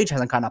minimum wage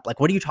hasn't gone up.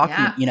 Like, what are you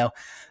talking?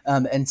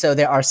 And so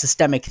there are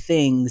systemic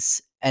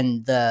things,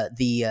 and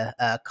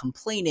the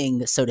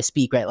complaining, so to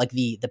speak, right? Like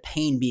the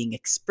pain being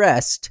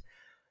expressed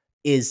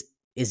is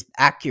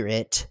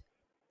accurate,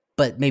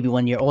 but maybe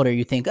when you're older,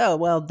 you think, oh,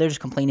 well, they're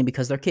just complaining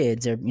because they're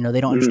kids, or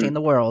they don't understand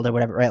the world or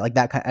whatever, right? Like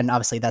that kind, and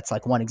obviously that's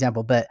like one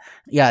example, but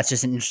yeah, it's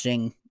just an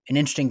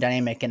interesting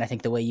dynamic, and I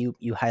think the way you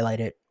highlight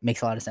it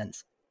makes a lot of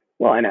sense.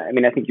 Well, and I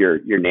mean, I think you're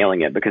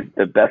nailing it, because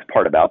the best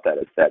part about that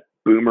is that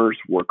boomers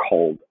were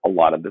called a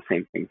lot of the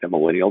same things that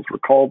millennials were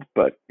called,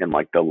 but in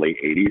like the late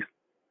 80s.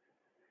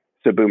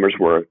 So boomers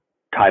were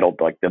titled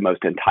like the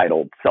most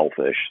entitled,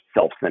 selfish,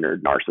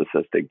 self-centered,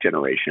 narcissistic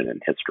generation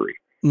in history.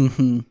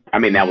 I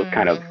mean, that was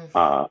kind of,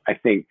 I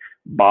think,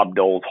 Bob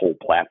Dole's whole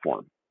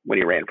platform when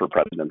he ran for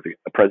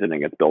president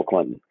against Bill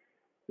Clinton,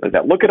 was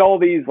that look at all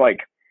these like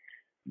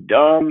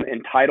dumb,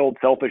 entitled,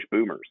 selfish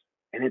boomers.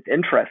 And it's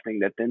interesting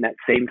that then that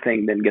same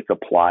thing then gets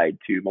applied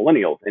to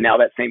millennials. And now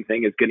that same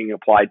thing is getting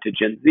applied to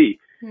Gen Z.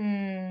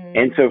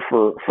 And so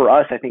for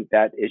us, I think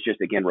that is just,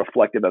 again,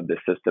 reflective of the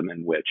system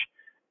in which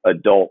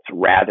adults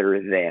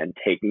rather than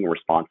taking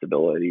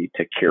responsibility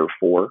to care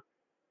for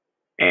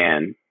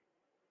and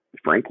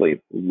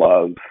frankly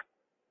love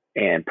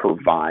and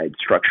provide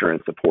structure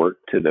and support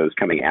to those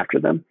coming after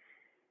them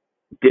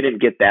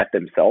didn't get that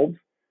themselves.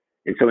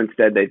 And so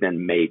instead they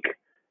then make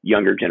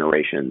younger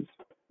generations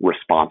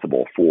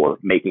responsible for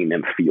making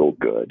them feel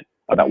good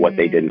about what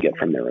they didn't get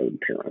from their own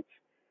parents.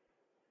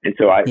 And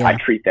so I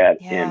treat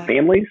that in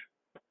families,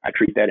 I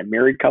treat that in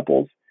married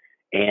couples,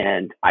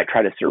 and I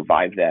try to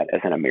survive that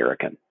as an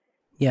American.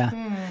 Yeah.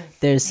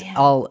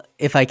 I'll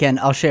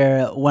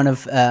share one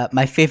of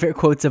my favorite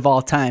quotes of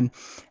all time.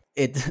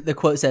 The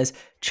quote says,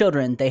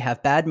 "Children, they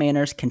have bad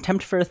manners,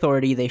 contempt for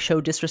authority, they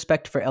show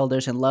disrespect for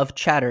elders and love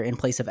chatter in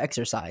place of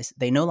exercise.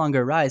 They no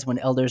longer rise when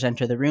elders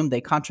enter the room,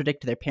 they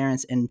contradict their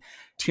parents and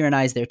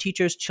tyrannize their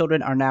teachers.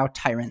 Children are now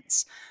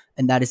tyrants."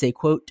 And that is a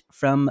quote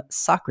from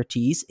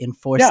Socrates in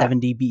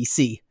 470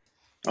 BC.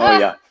 Oh,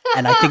 yeah.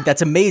 And I think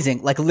that's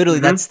amazing. Like literally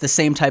that's the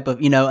same type of,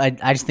 I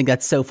just think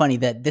that's so funny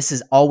that this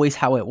is always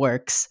how it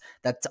works.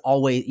 That's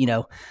always,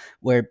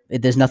 where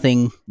there's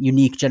nothing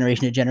unique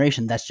generation to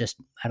generation. That's just,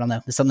 I don't know,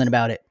 there's something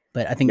about it.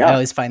 But I think I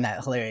always find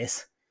that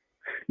hilarious.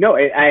 No,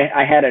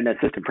 I had an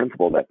assistant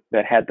principal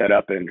that had that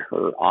up in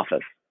her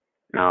office.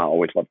 And I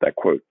always loved that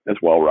quote as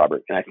well,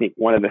 Robert. And I think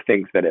one of the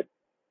things that it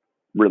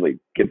really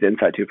gives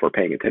insight to if we're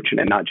paying attention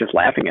and not just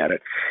laughing at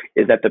it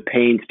is that the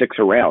pain sticks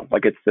around.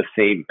 Like it's the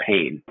same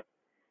pain.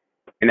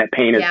 And that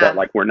pain is that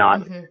like we're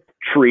not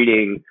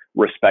treating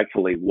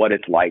respectfully what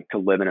it's like to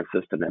live in a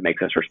system that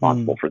makes us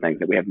responsible for things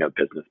that we have no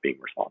business being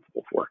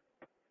responsible for.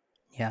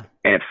 Yeah.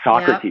 And if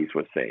Socrates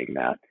was saying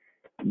that,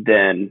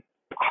 then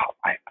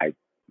I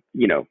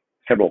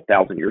several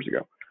thousand years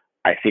ago,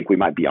 I think we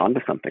might be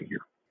onto something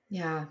here.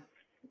 Yeah.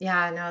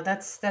 Yeah, no,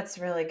 that's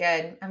really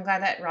good. I'm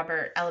glad that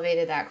Robert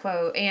elevated that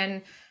quote.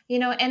 And,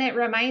 and it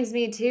reminds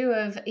me too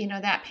of,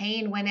 that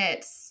pain when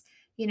it's,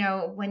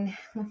 when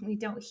we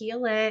don't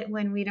heal it,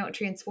 when we don't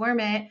transform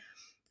it.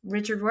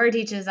 Richard Rohr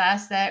teaches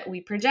us that we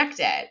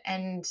project it,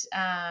 and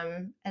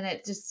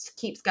it just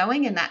keeps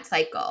going in that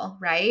cycle,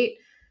 right?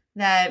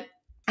 That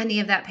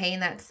any of that pain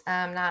that's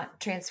not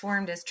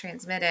transformed is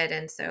transmitted.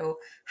 And so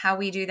how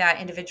we do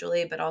that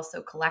individually, but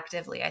also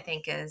collectively, I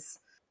think is,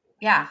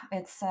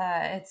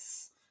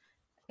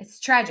 it's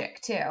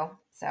tragic too.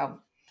 So,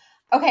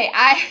 okay,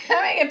 I'm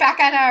gonna get back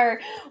on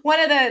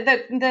one of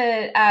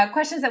the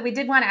questions that we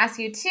did want to ask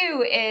you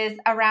too is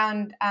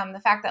around the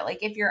fact that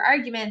like if your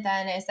argument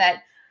then is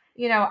that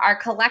our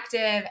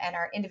collective and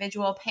our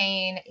individual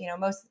pain,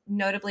 most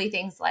notably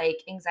things like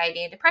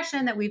anxiety and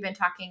depression that we've been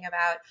talking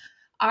about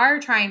are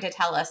trying to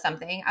tell us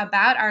something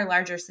about our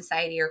larger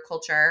society or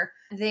culture,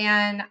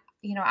 then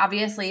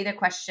obviously the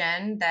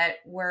question that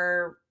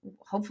we're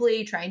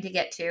hopefully trying to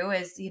get to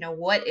is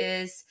what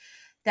is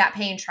that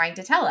pain trying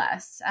to tell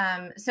us.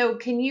 So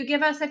can you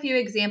give us a few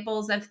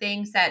examples of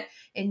things that,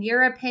 in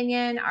your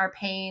opinion, our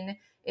pain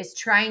is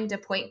trying to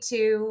point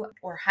to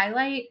or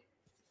highlight?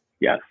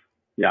 Yes.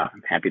 Yeah,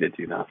 I'm happy to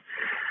do that.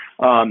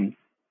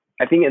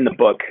 I think in the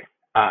book,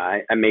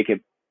 I make a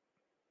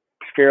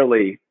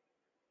fairly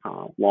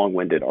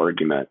long-winded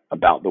argument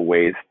about the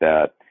ways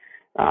that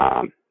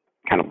kind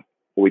of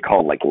what we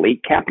call like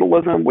late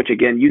capitalism, which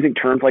again, using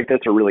terms like this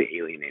are really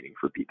alienating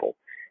for people.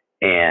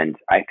 And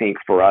I think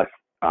for us,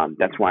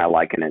 that's why I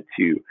liken it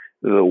to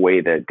the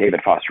way that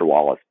David Foster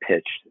Wallace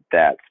pitched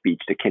that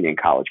speech to Kenyon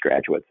college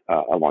graduates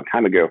a long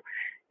time ago.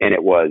 And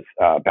it was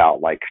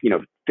about like,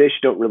 fish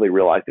don't really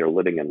realize they're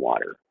living in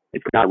water.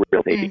 It's not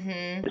real safety.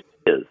 It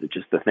is. It's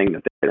just the thing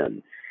that they're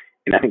in.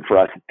 And I think for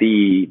us,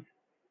 the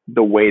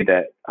way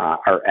that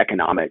our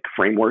economic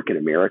framework in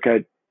America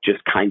just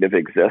kind of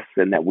exists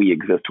and that we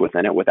exist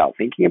within it without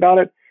thinking about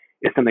it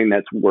is something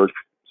that's worth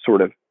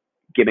sort of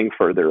giving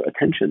further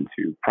attention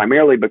to,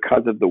 primarily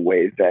because of the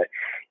ways that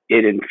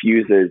it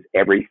infuses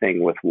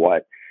everything with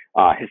what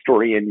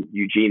historian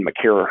Eugene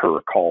McCarraher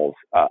calls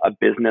a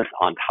business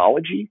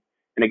ontology.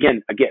 And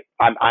again,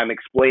 I'm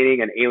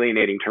explaining an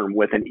alienating term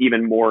with an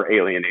even more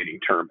alienating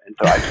term. And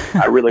so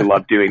I really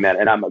love doing that.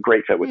 And I'm a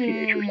great fit with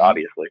teenagers,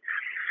 obviously.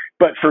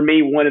 But for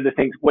me, one of the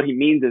things, what he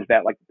means is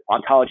that like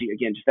ontology,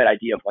 again, just that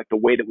idea of like the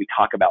way that we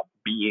talk about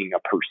being a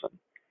person,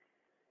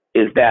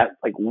 is that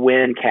like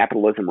when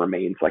capitalism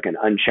remains like an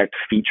unchecked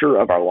feature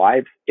of our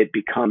lives, it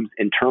becomes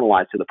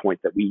internalized to the point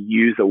that we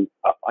use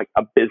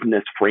a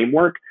business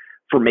framework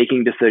for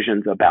making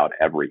decisions about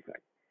everything.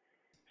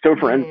 So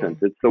for instance,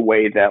 it's the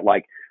way that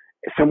like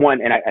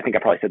someone, and I think I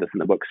probably said this in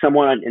the book,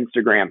 someone on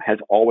Instagram has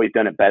always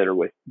done it better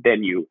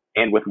than you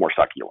and with more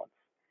succulence.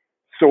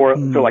 So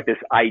like this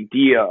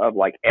idea of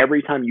like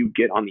every time you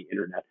get on the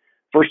internet,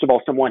 first of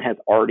all, someone has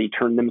already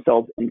turned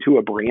themselves into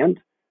a brand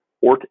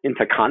or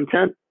into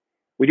content.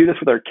 We do this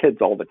with our kids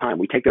all the time.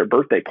 We take their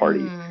birthday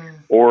parties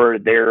or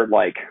their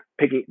like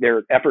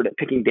their effort at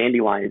picking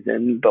dandelions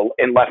in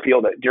left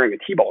field during a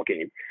t-ball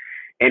game,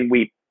 and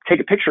we take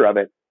a picture of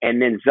it, and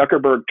then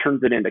Zuckerberg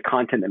turns it into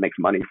content that makes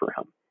money for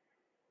him.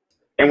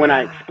 And when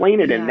I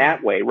explain it in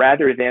that way,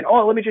 rather than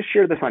let me just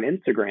share this on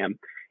Instagram,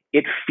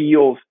 it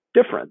feels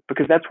different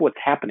because that's what's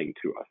happening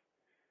to us.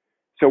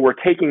 So we're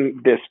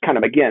taking this kind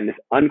of, again, this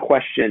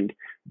unquestioned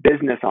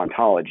business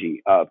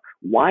ontology of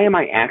why am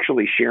I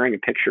actually sharing a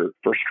picture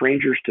for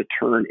strangers to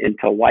turn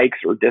into likes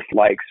or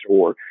dislikes,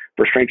 or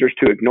for strangers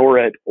to ignore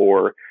it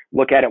or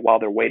look at it while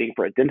they're waiting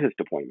for a dentist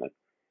appointment,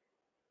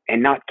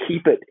 and not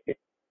keep it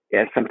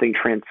as something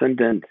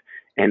transcendent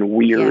and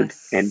weird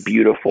and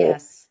beautiful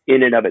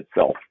in and of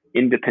itself,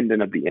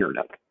 independent of the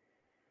internet.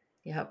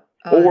 Yep.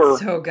 Oh,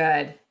 that's so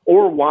good.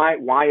 Or why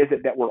is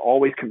it that we're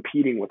always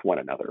competing with one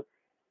another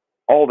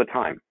all the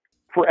time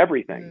for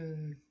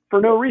everything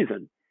for no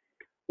reason?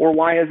 Or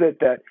why is it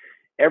that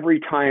every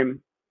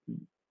time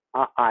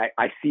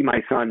I see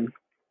my son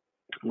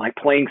like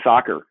playing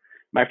soccer,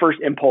 my first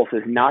impulse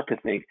is not to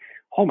think,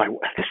 oh my,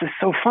 this is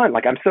so fun.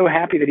 Like, I'm so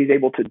happy that he's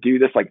able to do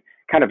this like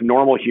kind of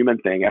normal human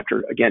thing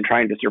after, again,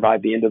 trying to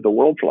survive the end of the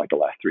world for like the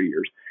last 3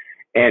 years.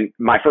 And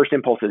my first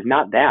impulse is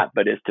not that,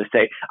 but is to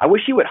say, I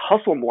wish he would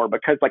hustle more,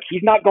 because like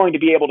he's not going to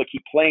be able to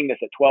keep playing this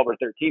at 12 or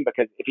 13,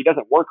 because if he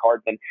doesn't work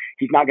hard, then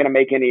he's not going to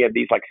make any of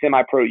these like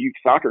semi-pro youth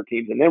soccer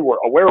teams. And then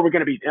where are we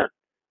going to be then?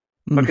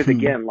 Because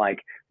again,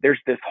 like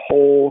there's this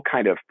whole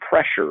kind of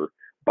pressure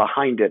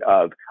behind it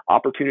of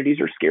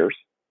opportunities are scarce.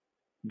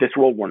 This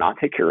world will not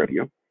take care of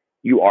you.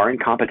 You are in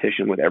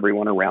competition with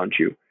everyone around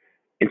you.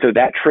 And so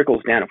that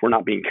trickles down, if we're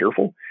not being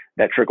careful,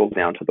 that trickles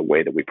down to the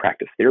way that we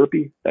practice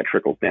therapy. That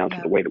trickles down to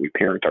the way that we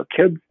parent our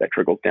kids. That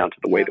trickles down to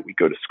the way that we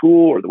go to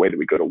school, or the way that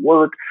we go to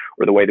work,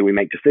 or the way that we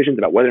make decisions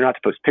about whether or not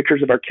to post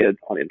pictures of our kids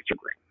on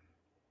Instagram.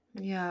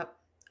 Yeah.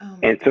 Oh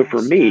and so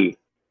for me,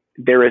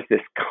 there is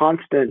this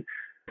constant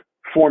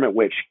form at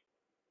which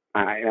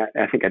I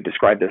think I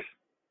described this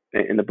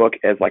in the book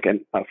as like a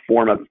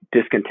form of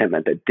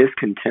discontentment. That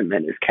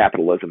discontentment is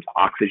capitalism's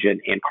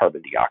oxygen and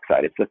carbon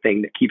dioxide. It's the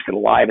thing that keeps it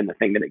alive and the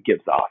thing that it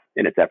gives off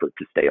in its effort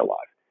to stay alive.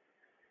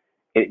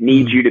 It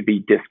needs you to be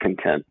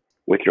discontent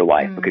with your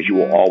life, because you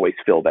will always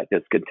feel that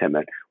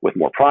discontentment with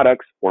more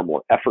products or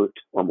more effort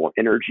or more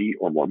energy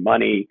or more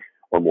money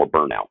or more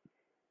burnout.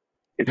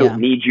 And so it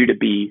needs you to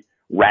be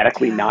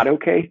radically not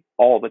okay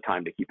all the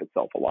time to keep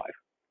itself alive.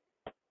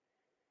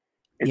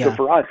 And so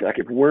for us, like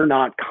if we're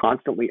not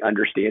constantly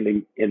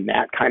understanding in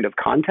that kind of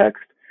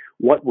context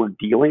what we're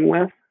dealing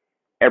with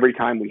every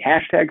time we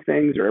hashtag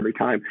things, or every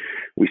time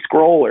we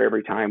scroll, or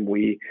every time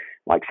we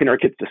like send our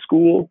kids to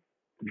school,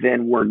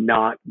 then we're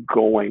not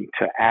going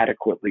to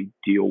adequately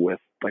deal with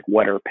like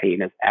what our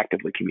pain is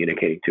actively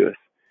communicating to us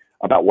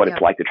about what it's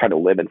like to try to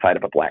live inside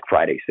of a Black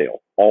Friday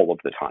sale all of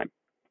the time.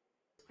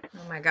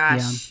 Oh my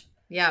gosh.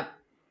 Yep.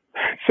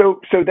 So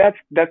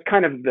that's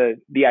kind of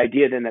the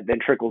idea then that then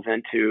trickles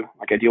into,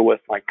 like I deal with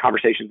like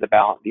conversations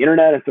about the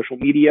internet and social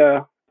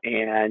media,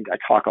 and I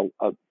talk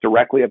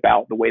directly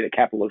about the way that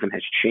capitalism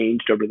has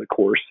changed over the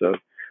course of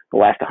the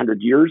last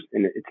 100 years.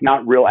 And it's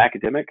not real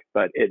academic,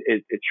 but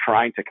it's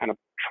trying to kind of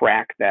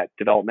track that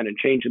development and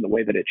change in the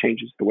way that it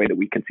changes the way that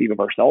we conceive of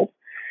ourselves.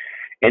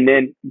 And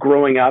then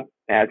growing up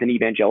as an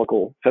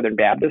evangelical Southern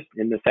Baptist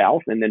in the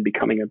South, and then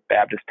becoming a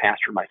Baptist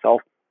pastor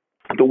myself,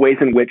 the ways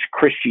in which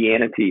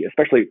Christianity,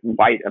 especially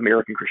white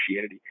American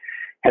Christianity,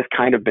 has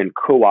kind of been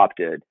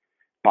co-opted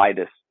by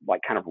this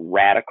like kind of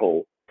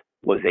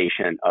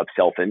radicalization of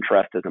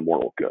self-interest as a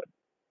moral good.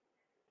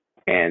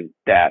 And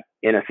that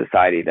in a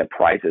society that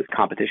prizes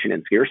competition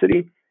and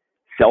scarcity,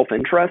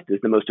 self-interest is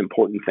the most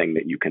important thing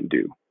that you can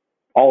do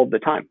all of the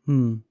time.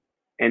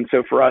 And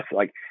so for us,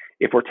 like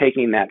if we're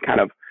taking that kind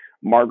of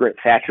Margaret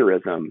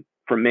Thatcherism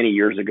from many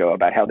years ago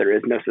about how there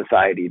is no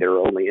society, there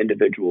are only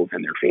individuals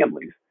and their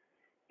families,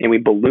 and we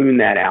balloon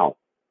that out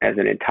as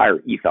an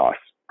entire ethos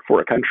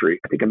for a country,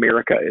 I think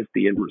America is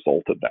the end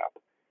result of that.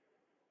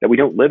 That we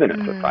don't live in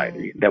a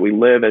society, that we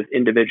live as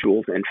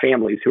individuals and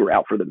families who are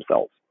out for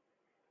themselves,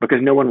 because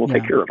no one will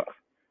take care of us.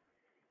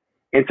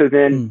 And so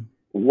then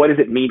what does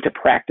it mean to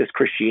practice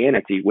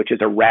Christianity, which is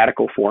a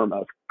radical form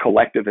of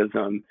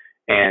collectivism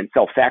and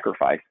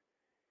self-sacrifice,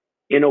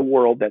 in a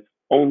world that's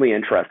only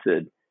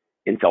interested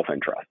in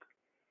self-interest?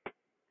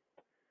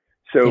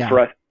 So for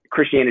us,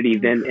 Christianity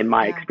then, in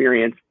my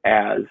experience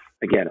as,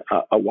 again,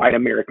 a white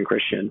American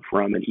Christian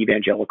from an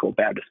evangelical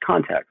Baptist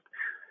context,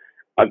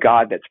 a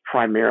God that's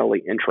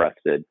primarily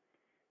interested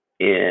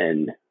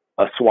in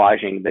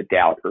assuaging the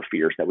doubt or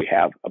fears that we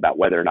have about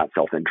whether or not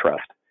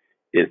self-interest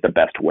is the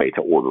best way to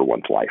order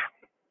one's life.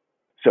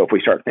 So if we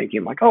start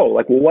thinking like, oh,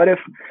 like, well, what if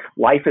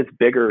life is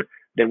bigger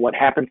than what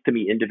happens to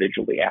me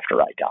individually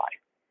after I die?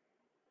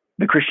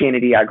 The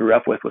Christianity I grew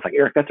up with was like,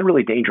 Eric, that's a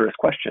really dangerous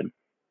question,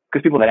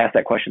 because people that ask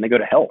that question, they go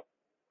to hell.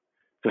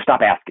 So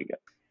stop asking it.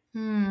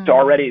 So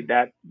already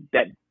that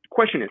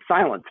question is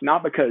silenced,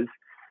 not because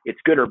it's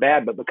good or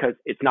bad, but because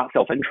it's not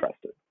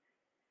self-interested.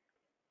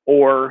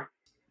 Or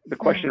the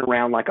question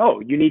around like, oh,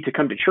 you need to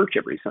come to church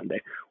every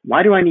Sunday.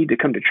 Why do I need to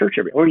come to church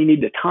or you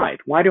need to tithe?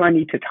 Why do I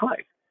need to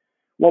tithe?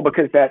 Well,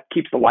 because that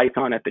keeps the lights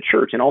on at the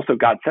church, and also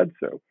God said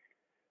so.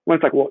 Well,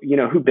 it's like, well,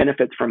 who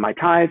benefits from my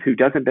tithe? Who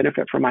doesn't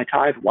benefit from my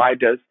tithe? Why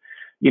does,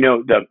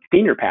 the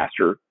senior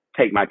pastor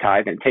take my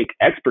tithe and take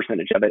X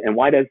percentage of it? And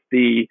why does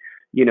the,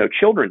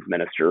 children's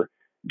minister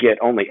get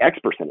only X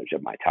percentage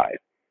of my tithe?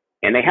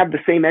 And they have the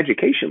same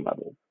education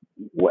level.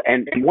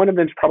 and one of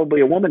them's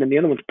probably a woman and the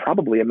other one's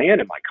probably a man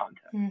in my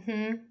context.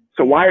 Mm-hmm.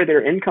 So why are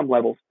their income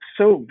levels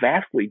so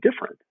vastly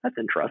different? That's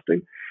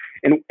interesting.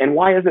 And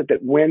why is it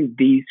that when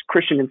these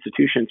Christian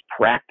institutions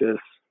practice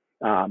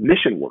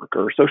mission work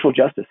or social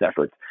justice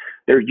efforts,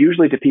 they're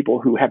usually to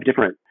people who have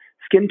different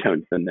skin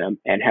tones than them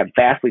and have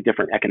vastly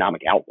different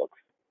economic outlooks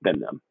than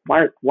them?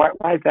 Why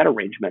is that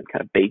arrangement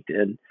kind of baked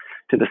in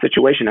to the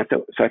situation? And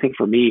so I think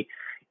for me,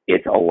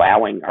 it's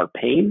allowing our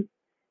pain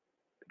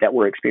that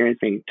we're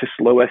experiencing to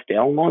slow us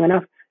down long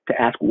enough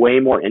to ask way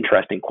more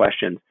interesting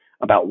questions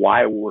about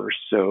why we're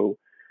so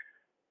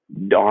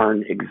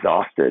darn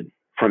exhausted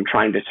from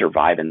trying to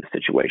survive in the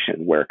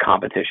situation where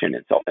competition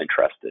and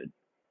self-interested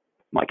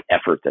like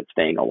efforts at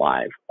staying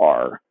alive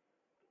are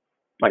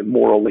like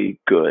morally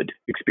good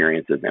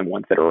experiences and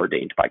ones that are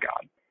ordained by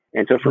God.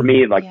 And so for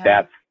me, like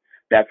that's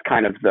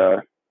kind of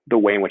the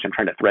way in which I'm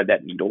trying to thread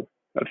that needle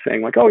of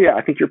saying like, oh yeah,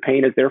 I think your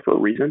pain is there for a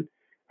reason.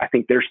 I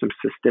think there's some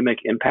systemic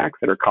impacts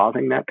that are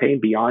causing that pain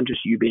beyond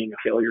just you being a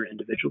failure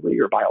individually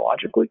or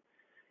biologically.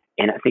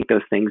 And I think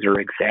those things are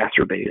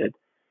exacerbated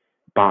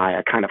by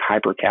a kind of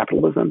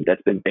hyper-capitalism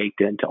that's been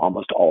baked into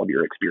almost all of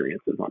your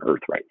experiences on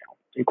earth right now,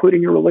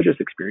 including your religious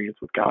experience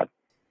with God.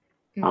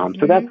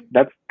 So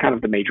that's kind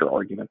of the major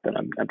argument that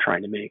I'm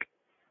trying to make.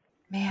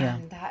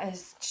 Man, that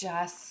is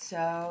just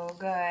so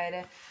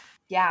good.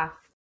 Yeah.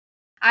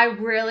 I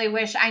really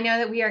wish, I know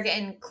that we are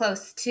getting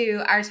close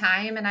to our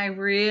time, and I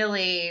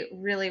really,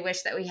 really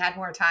wish that we had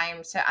more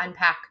time to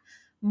unpack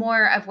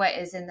more of what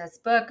is in this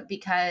book,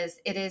 because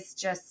it is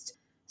just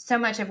so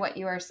much of what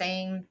you are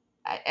saying.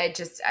 I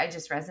just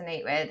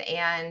resonate with,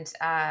 and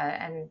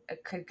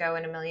it could go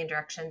in a million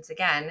directions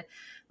again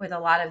with a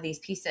lot of these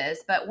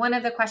pieces. But one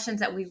of the questions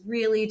that we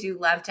really do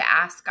love to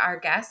ask our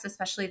guests,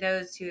 especially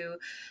those who,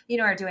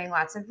 are doing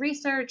lots of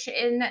research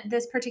in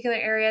this particular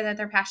area that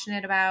they're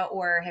passionate about,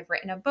 or have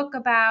written a book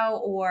about,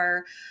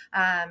 or,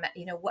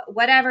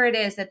 whatever it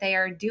is that they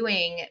are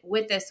doing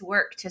with this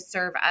work to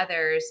serve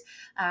others,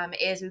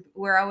 is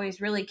we're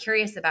always really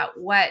curious about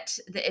what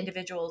the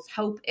individual's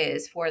hope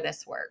is for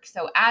this work.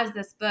 So as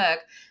this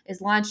book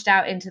is launched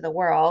out into the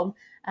world,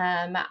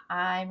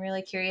 I'm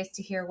really curious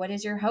to hear, what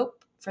is your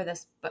hope for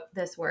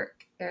this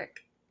work,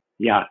 Eric?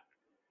 Yeah.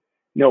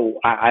 No,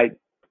 I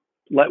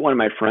let one of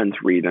my friends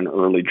read an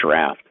early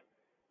draft,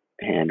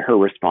 and her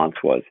response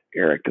was,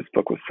 Eric, this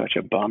book was such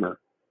a bummer.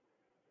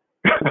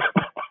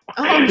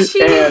 Oh,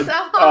 jeez.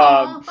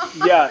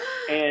 Yeah.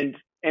 And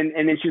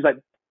then she's like,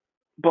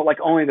 but like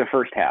only the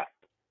first half.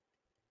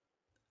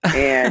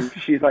 And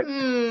she's like,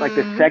 like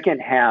the second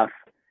half,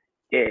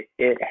 it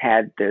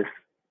had this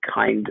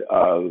kind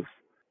of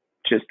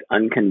just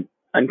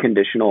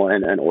unconditional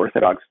and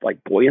unorthodox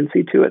like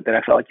buoyancy to it that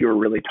I felt like you were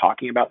really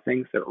talking about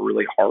things that were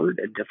really hard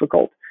and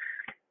difficult,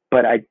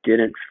 but I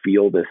didn't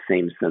feel the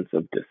same sense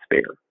of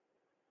despair.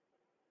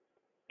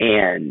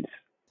 And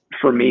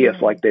for me,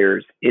 if like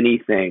there's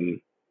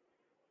anything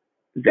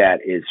that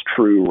is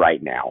true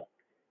right now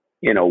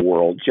in a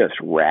world just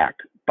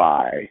racked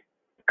by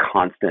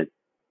constant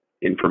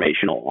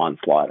informational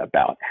onslaught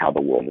about how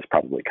the world is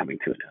probably coming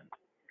to an end,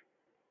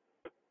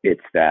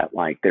 it's that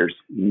like there's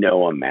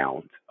no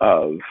amount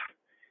of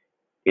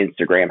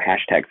Instagram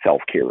hashtag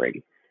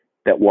self-caring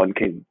that one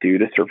can do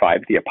to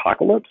survive the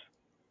apocalypse,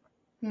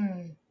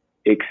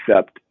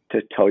 except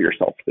to tell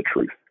yourself the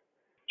truth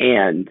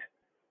and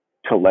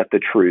to let the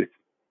truth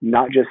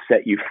not just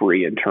set you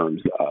free in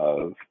terms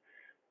of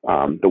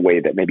the way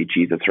that maybe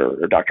Jesus or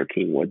Dr.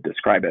 King would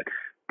describe it,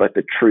 but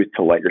the truth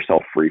to let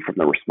yourself free from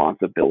the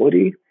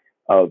responsibility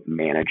of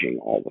managing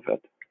all of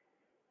it,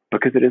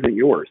 because it isn't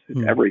yours,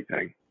 it's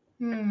everything.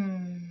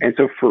 And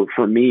so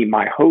for me,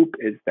 my hope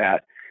is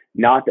that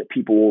not that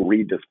people will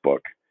read this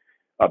book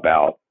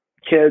about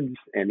kids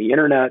and the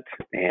internet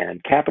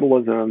and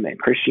capitalism and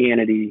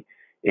Christianity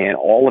and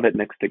all of it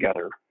mixed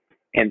together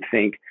and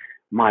think,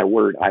 my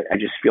word, I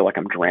just feel like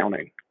I'm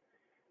drowning.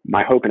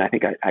 My hope, and I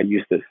think I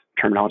use this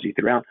terminology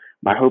throughout,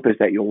 my hope is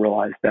that you'll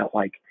realize that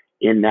like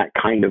in that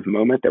kind of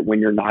moment, that when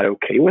you're not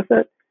okay with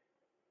it,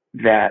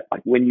 that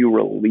like when you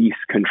release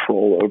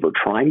control over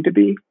trying to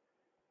be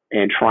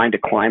and trying to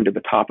climb to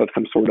the top of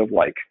some sort of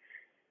like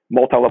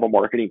multi-level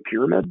marketing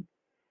pyramid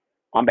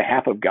on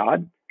behalf of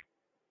God,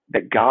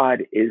 that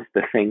God is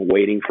the thing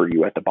waiting for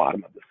you at the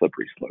bottom of the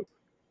slippery slope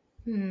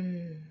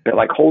that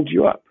like holds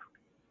you up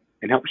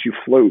and helps you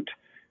float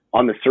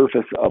on the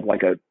surface of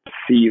like a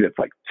sea that's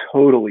like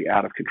totally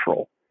out of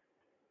control,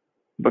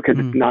 because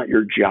it's not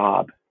your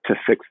job to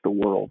fix the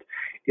world.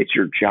 It's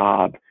your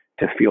job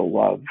to feel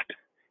loved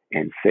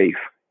and safe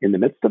in the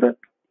midst of it,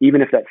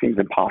 even if that seems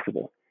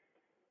impossible.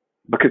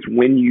 Because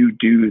when you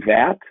do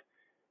that,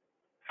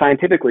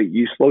 scientifically,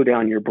 you slow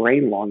down your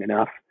brain long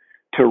enough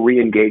to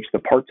re-engage the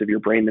parts of your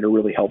brain that are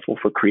really helpful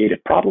for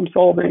creative problem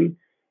solving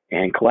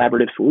and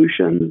collaborative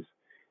solutions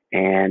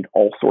and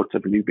all sorts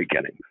of new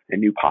beginnings and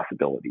new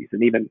possibilities.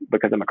 And even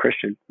because I'm a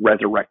Christian,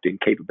 resurrecting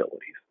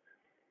capabilities.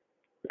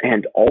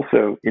 And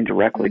also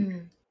indirectly,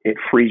 it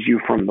frees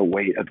you from the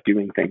weight of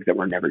doing things that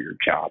were never your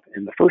job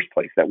in the first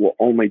place, that will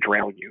only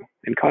drown you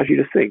and cause you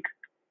to sink.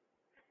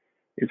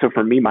 And so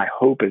for me, my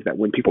hope is that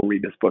when people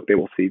read this book, they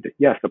will see that,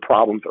 yes, the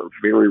problems are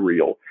very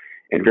real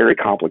and very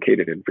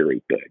complicated and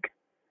very big.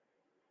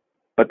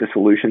 But the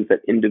solutions that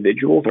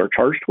individuals are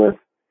charged with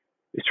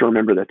is to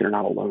remember that they're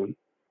not alone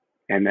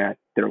and that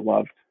they're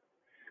loved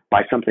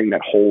by something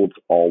that holds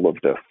all of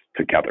this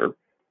together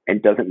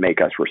and doesn't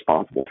make us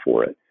responsible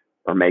for it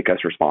or make us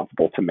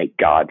responsible to make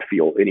God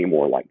feel any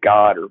more like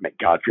God or make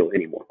God feel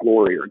any more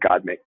glory or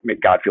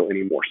make God feel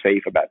any more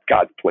safe about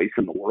God's place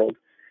in the world.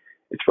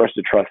 It's for us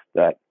to trust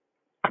that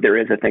there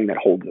is a thing that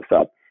holds us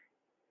up,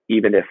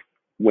 even if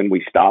when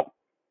we stop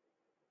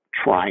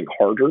trying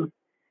harder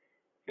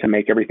to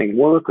make everything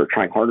work or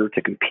trying harder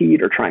to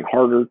compete or trying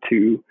harder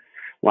to,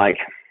 like,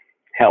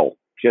 hell,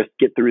 just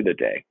get through the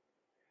day,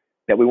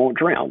 that we won't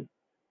drown,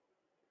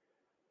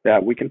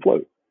 that we can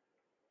float.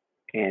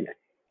 And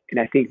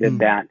I think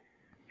that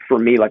for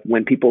me, like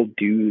when people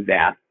do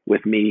that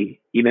with me,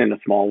 even in a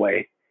small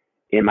way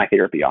in my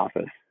therapy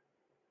office,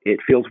 it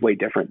feels way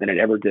different than it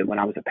ever did when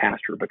I was a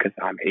pastor, because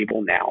I'm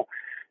able now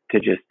to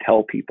just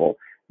tell people,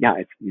 yeah,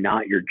 it's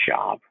not your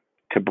job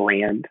to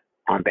brand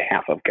on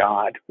behalf of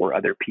God or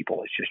other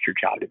people. It's just your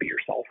job to be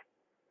yourself.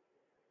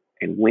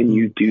 And when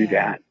you do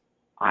that,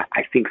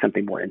 I think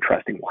something more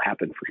interesting will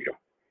happen for you.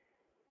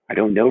 I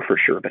don't know for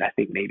sure, but I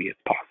think maybe it's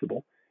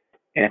possible.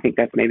 And I think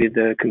that's maybe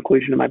the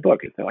conclusion of my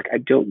book, is that, like, I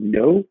don't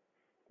know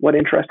what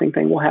interesting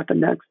thing will happen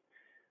next,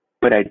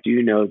 but I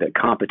do know that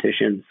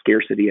competition,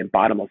 scarcity, and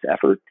bottomless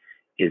effort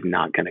is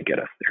not going to get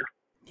us there.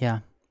 Yeah.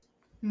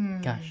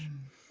 Gosh.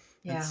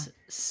 Yeah. That's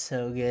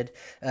so good.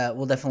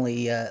 We'll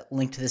definitely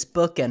link to this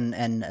book,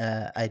 and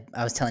I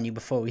was telling you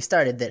before we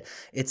started that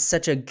it's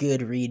such a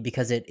good read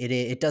because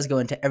it does go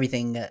into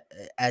everything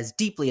as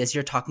deeply as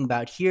you're talking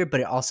about here, but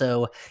it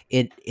also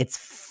it's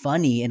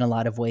funny in a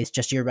lot of ways.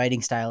 Just your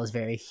writing style is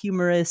very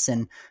humorous,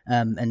 and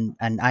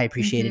I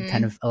appreciated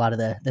kind of a lot of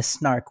the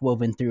snark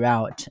woven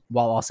throughout,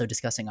 while also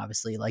discussing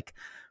obviously like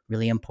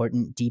really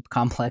important, deep,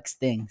 complex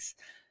things.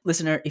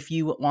 Listener, if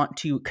you want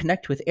to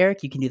connect with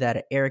Eric, you can do that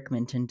at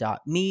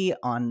ericminton.me,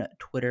 on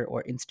Twitter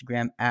or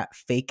Instagram at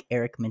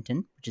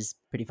 @fakeericminton, which is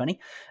pretty funny.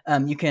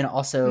 You can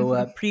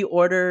also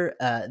pre-order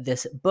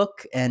this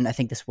book, and I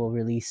think this will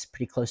release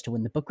pretty close to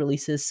when the book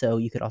releases, so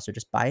you could also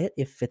just buy it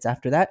if it's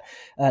after that.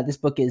 This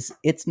book is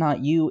It's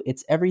Not You,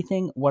 It's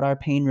Everything, What Our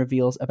Pain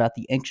Reveals About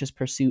the Anxious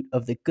Pursuit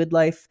of the Good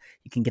Life.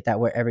 You can get that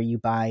wherever you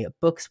buy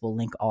books. We'll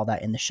link all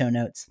that in the show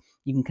notes.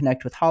 You can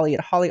connect with Holly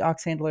at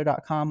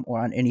hollyoxhandler.com or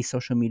on any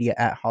social media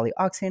at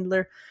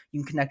hollyoxhandler. You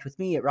can connect with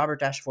me at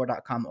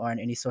robert-vore.com or on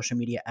any social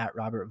media at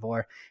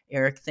robertvore.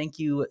 Eric, thank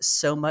you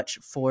so much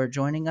for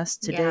joining us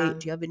today. Yeah.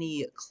 Do you have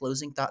any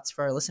closing thoughts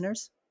for our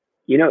listeners?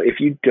 You know, if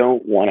you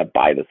don't want to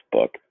buy this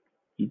book,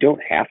 you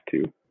don't have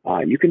to.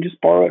 You can just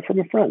borrow it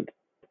from a friend.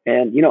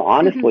 And, you know,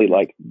 honestly,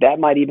 like that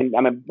might even, I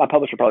mean, my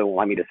publisher probably won't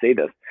want me to say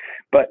this,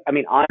 but I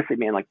mean, honestly,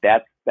 man, like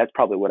that's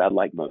probably what I'd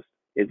like most,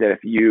 is that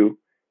if you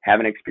have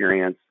an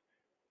experience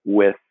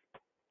with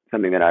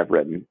something that I've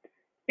written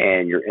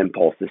and your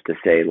impulse is to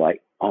say like,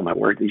 oh my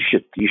word, you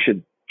should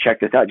check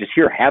this out. Just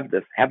here, have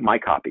my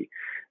copy.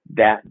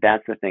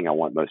 That's the thing I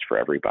want most for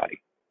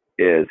everybody,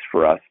 is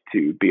for us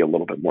to be a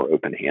little bit more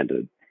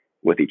open-handed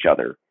with each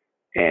other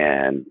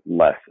and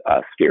less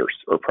scarce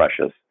or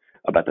precious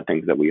about the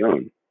things that we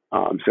own.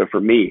 So for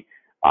me,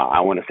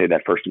 I want to say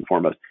that first and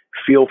foremost,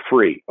 feel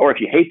free, or if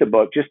you hate the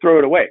book, just throw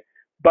it away,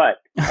 or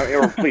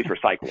please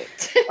recycle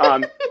it.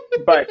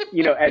 But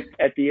you know,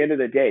 at the end of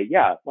the day,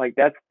 yeah, like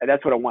that's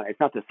what I want. It's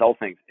not to sell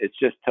things. It's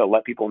just to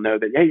let people know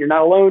that, hey, you're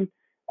not alone.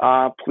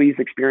 Please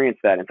experience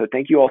that. And so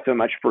thank you all so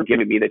much for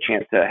giving me the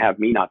chance to have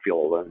me not feel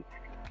alone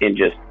in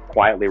just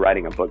quietly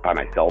writing a book by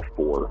myself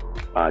for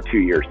 2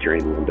 years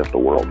during the end of the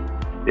world.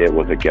 It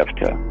was a gift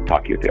to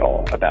talk to you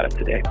all about it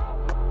today.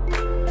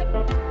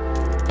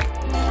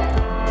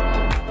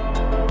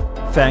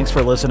 Thanks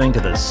for listening to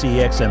the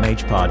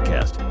CXMH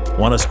podcast.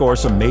 Want to score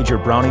some major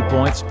brownie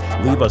points?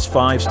 Leave us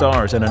 5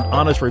 stars and an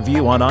honest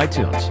review on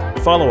iTunes.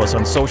 Follow us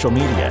on social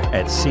media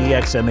at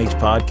CXMH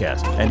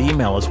Podcast and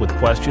email us with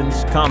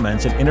questions,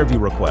 comments, and interview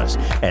requests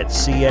at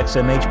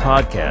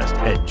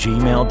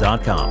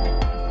cxmhpodcast@gmail.com.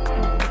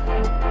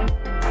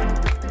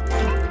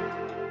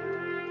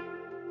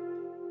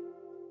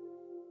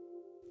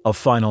 A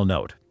final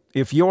note.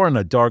 If you're in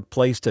a dark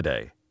place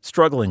today,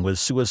 struggling with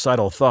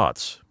suicidal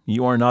thoughts,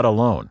 you are not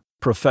alone.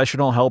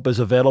 Professional help is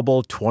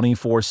available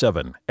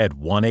 24/7 at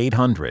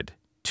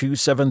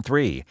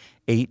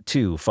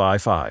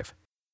 1-800-273-8255.